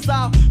squeeze. Cause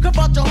I'll cup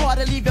out your heart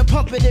and leave it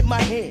pumping in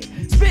my hand.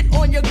 Spit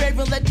on your grave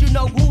and let you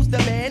know who's the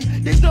man.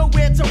 There's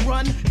nowhere to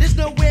run, there's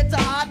nowhere to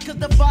hide. Cause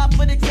the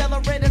 5-foot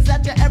accelerator's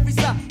at your every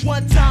side.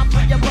 One time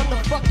for your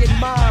motherfucking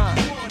mind.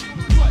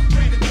 What,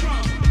 bring the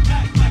drama?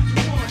 Act like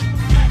you want it,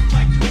 act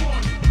like you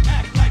want it,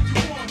 act like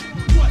you want it.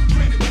 What,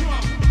 bring the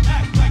drama?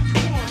 Act like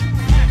you want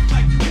it, act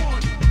like you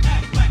want it,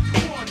 act like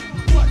you want it.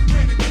 What,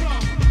 bring the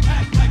drama?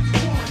 Act like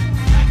you want it,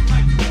 act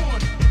like you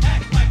want it,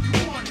 act like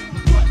you want it.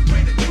 What,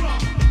 bring the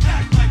drama?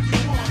 Act like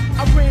you want it.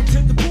 I ran to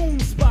the boom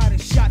spot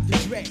and shot the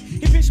dread.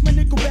 He pitched my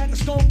nickel back and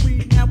stone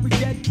weed, now we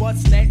dead. But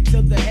slack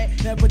to the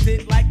head, never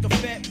did like a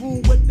fat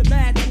fool with the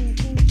mad fool.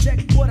 Check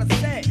what I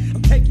said.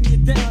 I'm taking you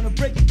down, I'm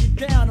breaking you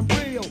down, I'm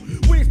real.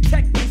 Where's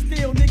tech and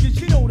steel,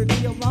 niggas? You know the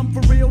deal. I'm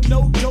for real,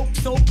 no joke.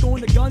 Soaked on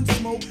the gun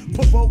smoke,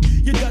 provoke.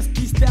 Your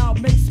dusty style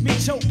makes me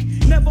choke.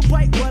 Never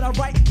bite what I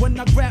write when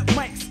I grab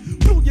mics.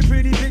 Blew your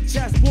pretty bitch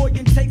ass boy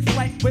and take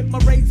flight with my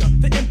razor,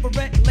 the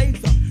infrared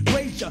laser.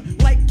 Raise ya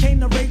like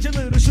Kane Ranger,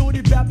 little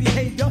shorty bad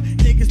behavior.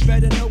 Niggas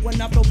better know when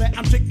I feel that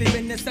I'm strictly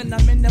business and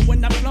I'm in there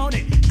when I flaunt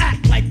it.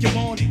 Act like you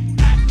want it.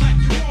 Act like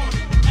you want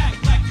it,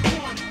 act like you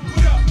want it.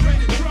 What up, bring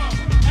the drama?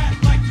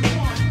 Act like you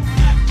want it,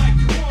 act like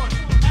you want it,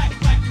 act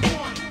like you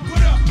want it.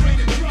 What up, bring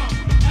the drama?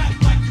 Act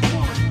like you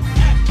want it,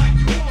 act like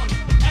you want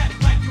it, act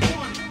like you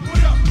want it.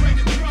 What up, bring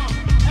the drama?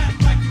 Act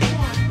like you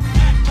want it,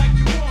 act like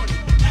you want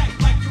it, act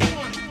like you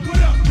want it.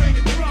 What up, bring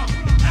the drama?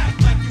 Act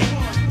like you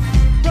want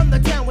it. From the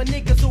town where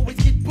niggas always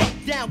get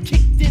bucked down,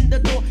 kicked in the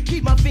door,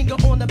 keep my finger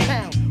on the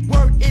pound.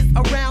 Word is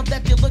around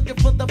that you're looking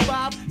for the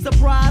 5.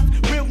 Surprise,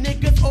 real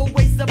niggas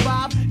always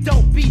survive.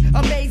 Don't be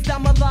amazed,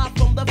 I'm alive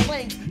from the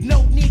flames.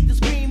 No need to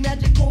scream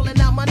as you're calling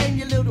out my name,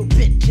 you little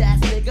bitch ass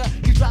nigga.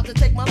 You tried to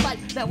take my life,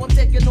 now I'm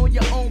taking on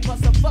your own,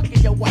 plus I'm fucking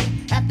your wife.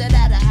 After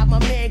that, I have my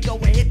man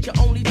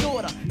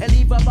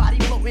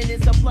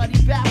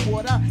muddy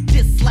backwater,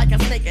 just like a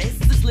snake. It's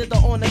to slither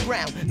on the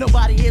ground.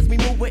 Nobody hears me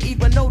move or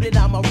even know that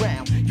I'm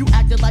around. You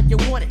acted like you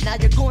want it, now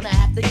you're gonna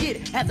have to get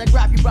it. As I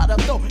grab you by the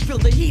throat, feel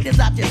the heat as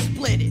I just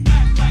split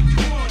it.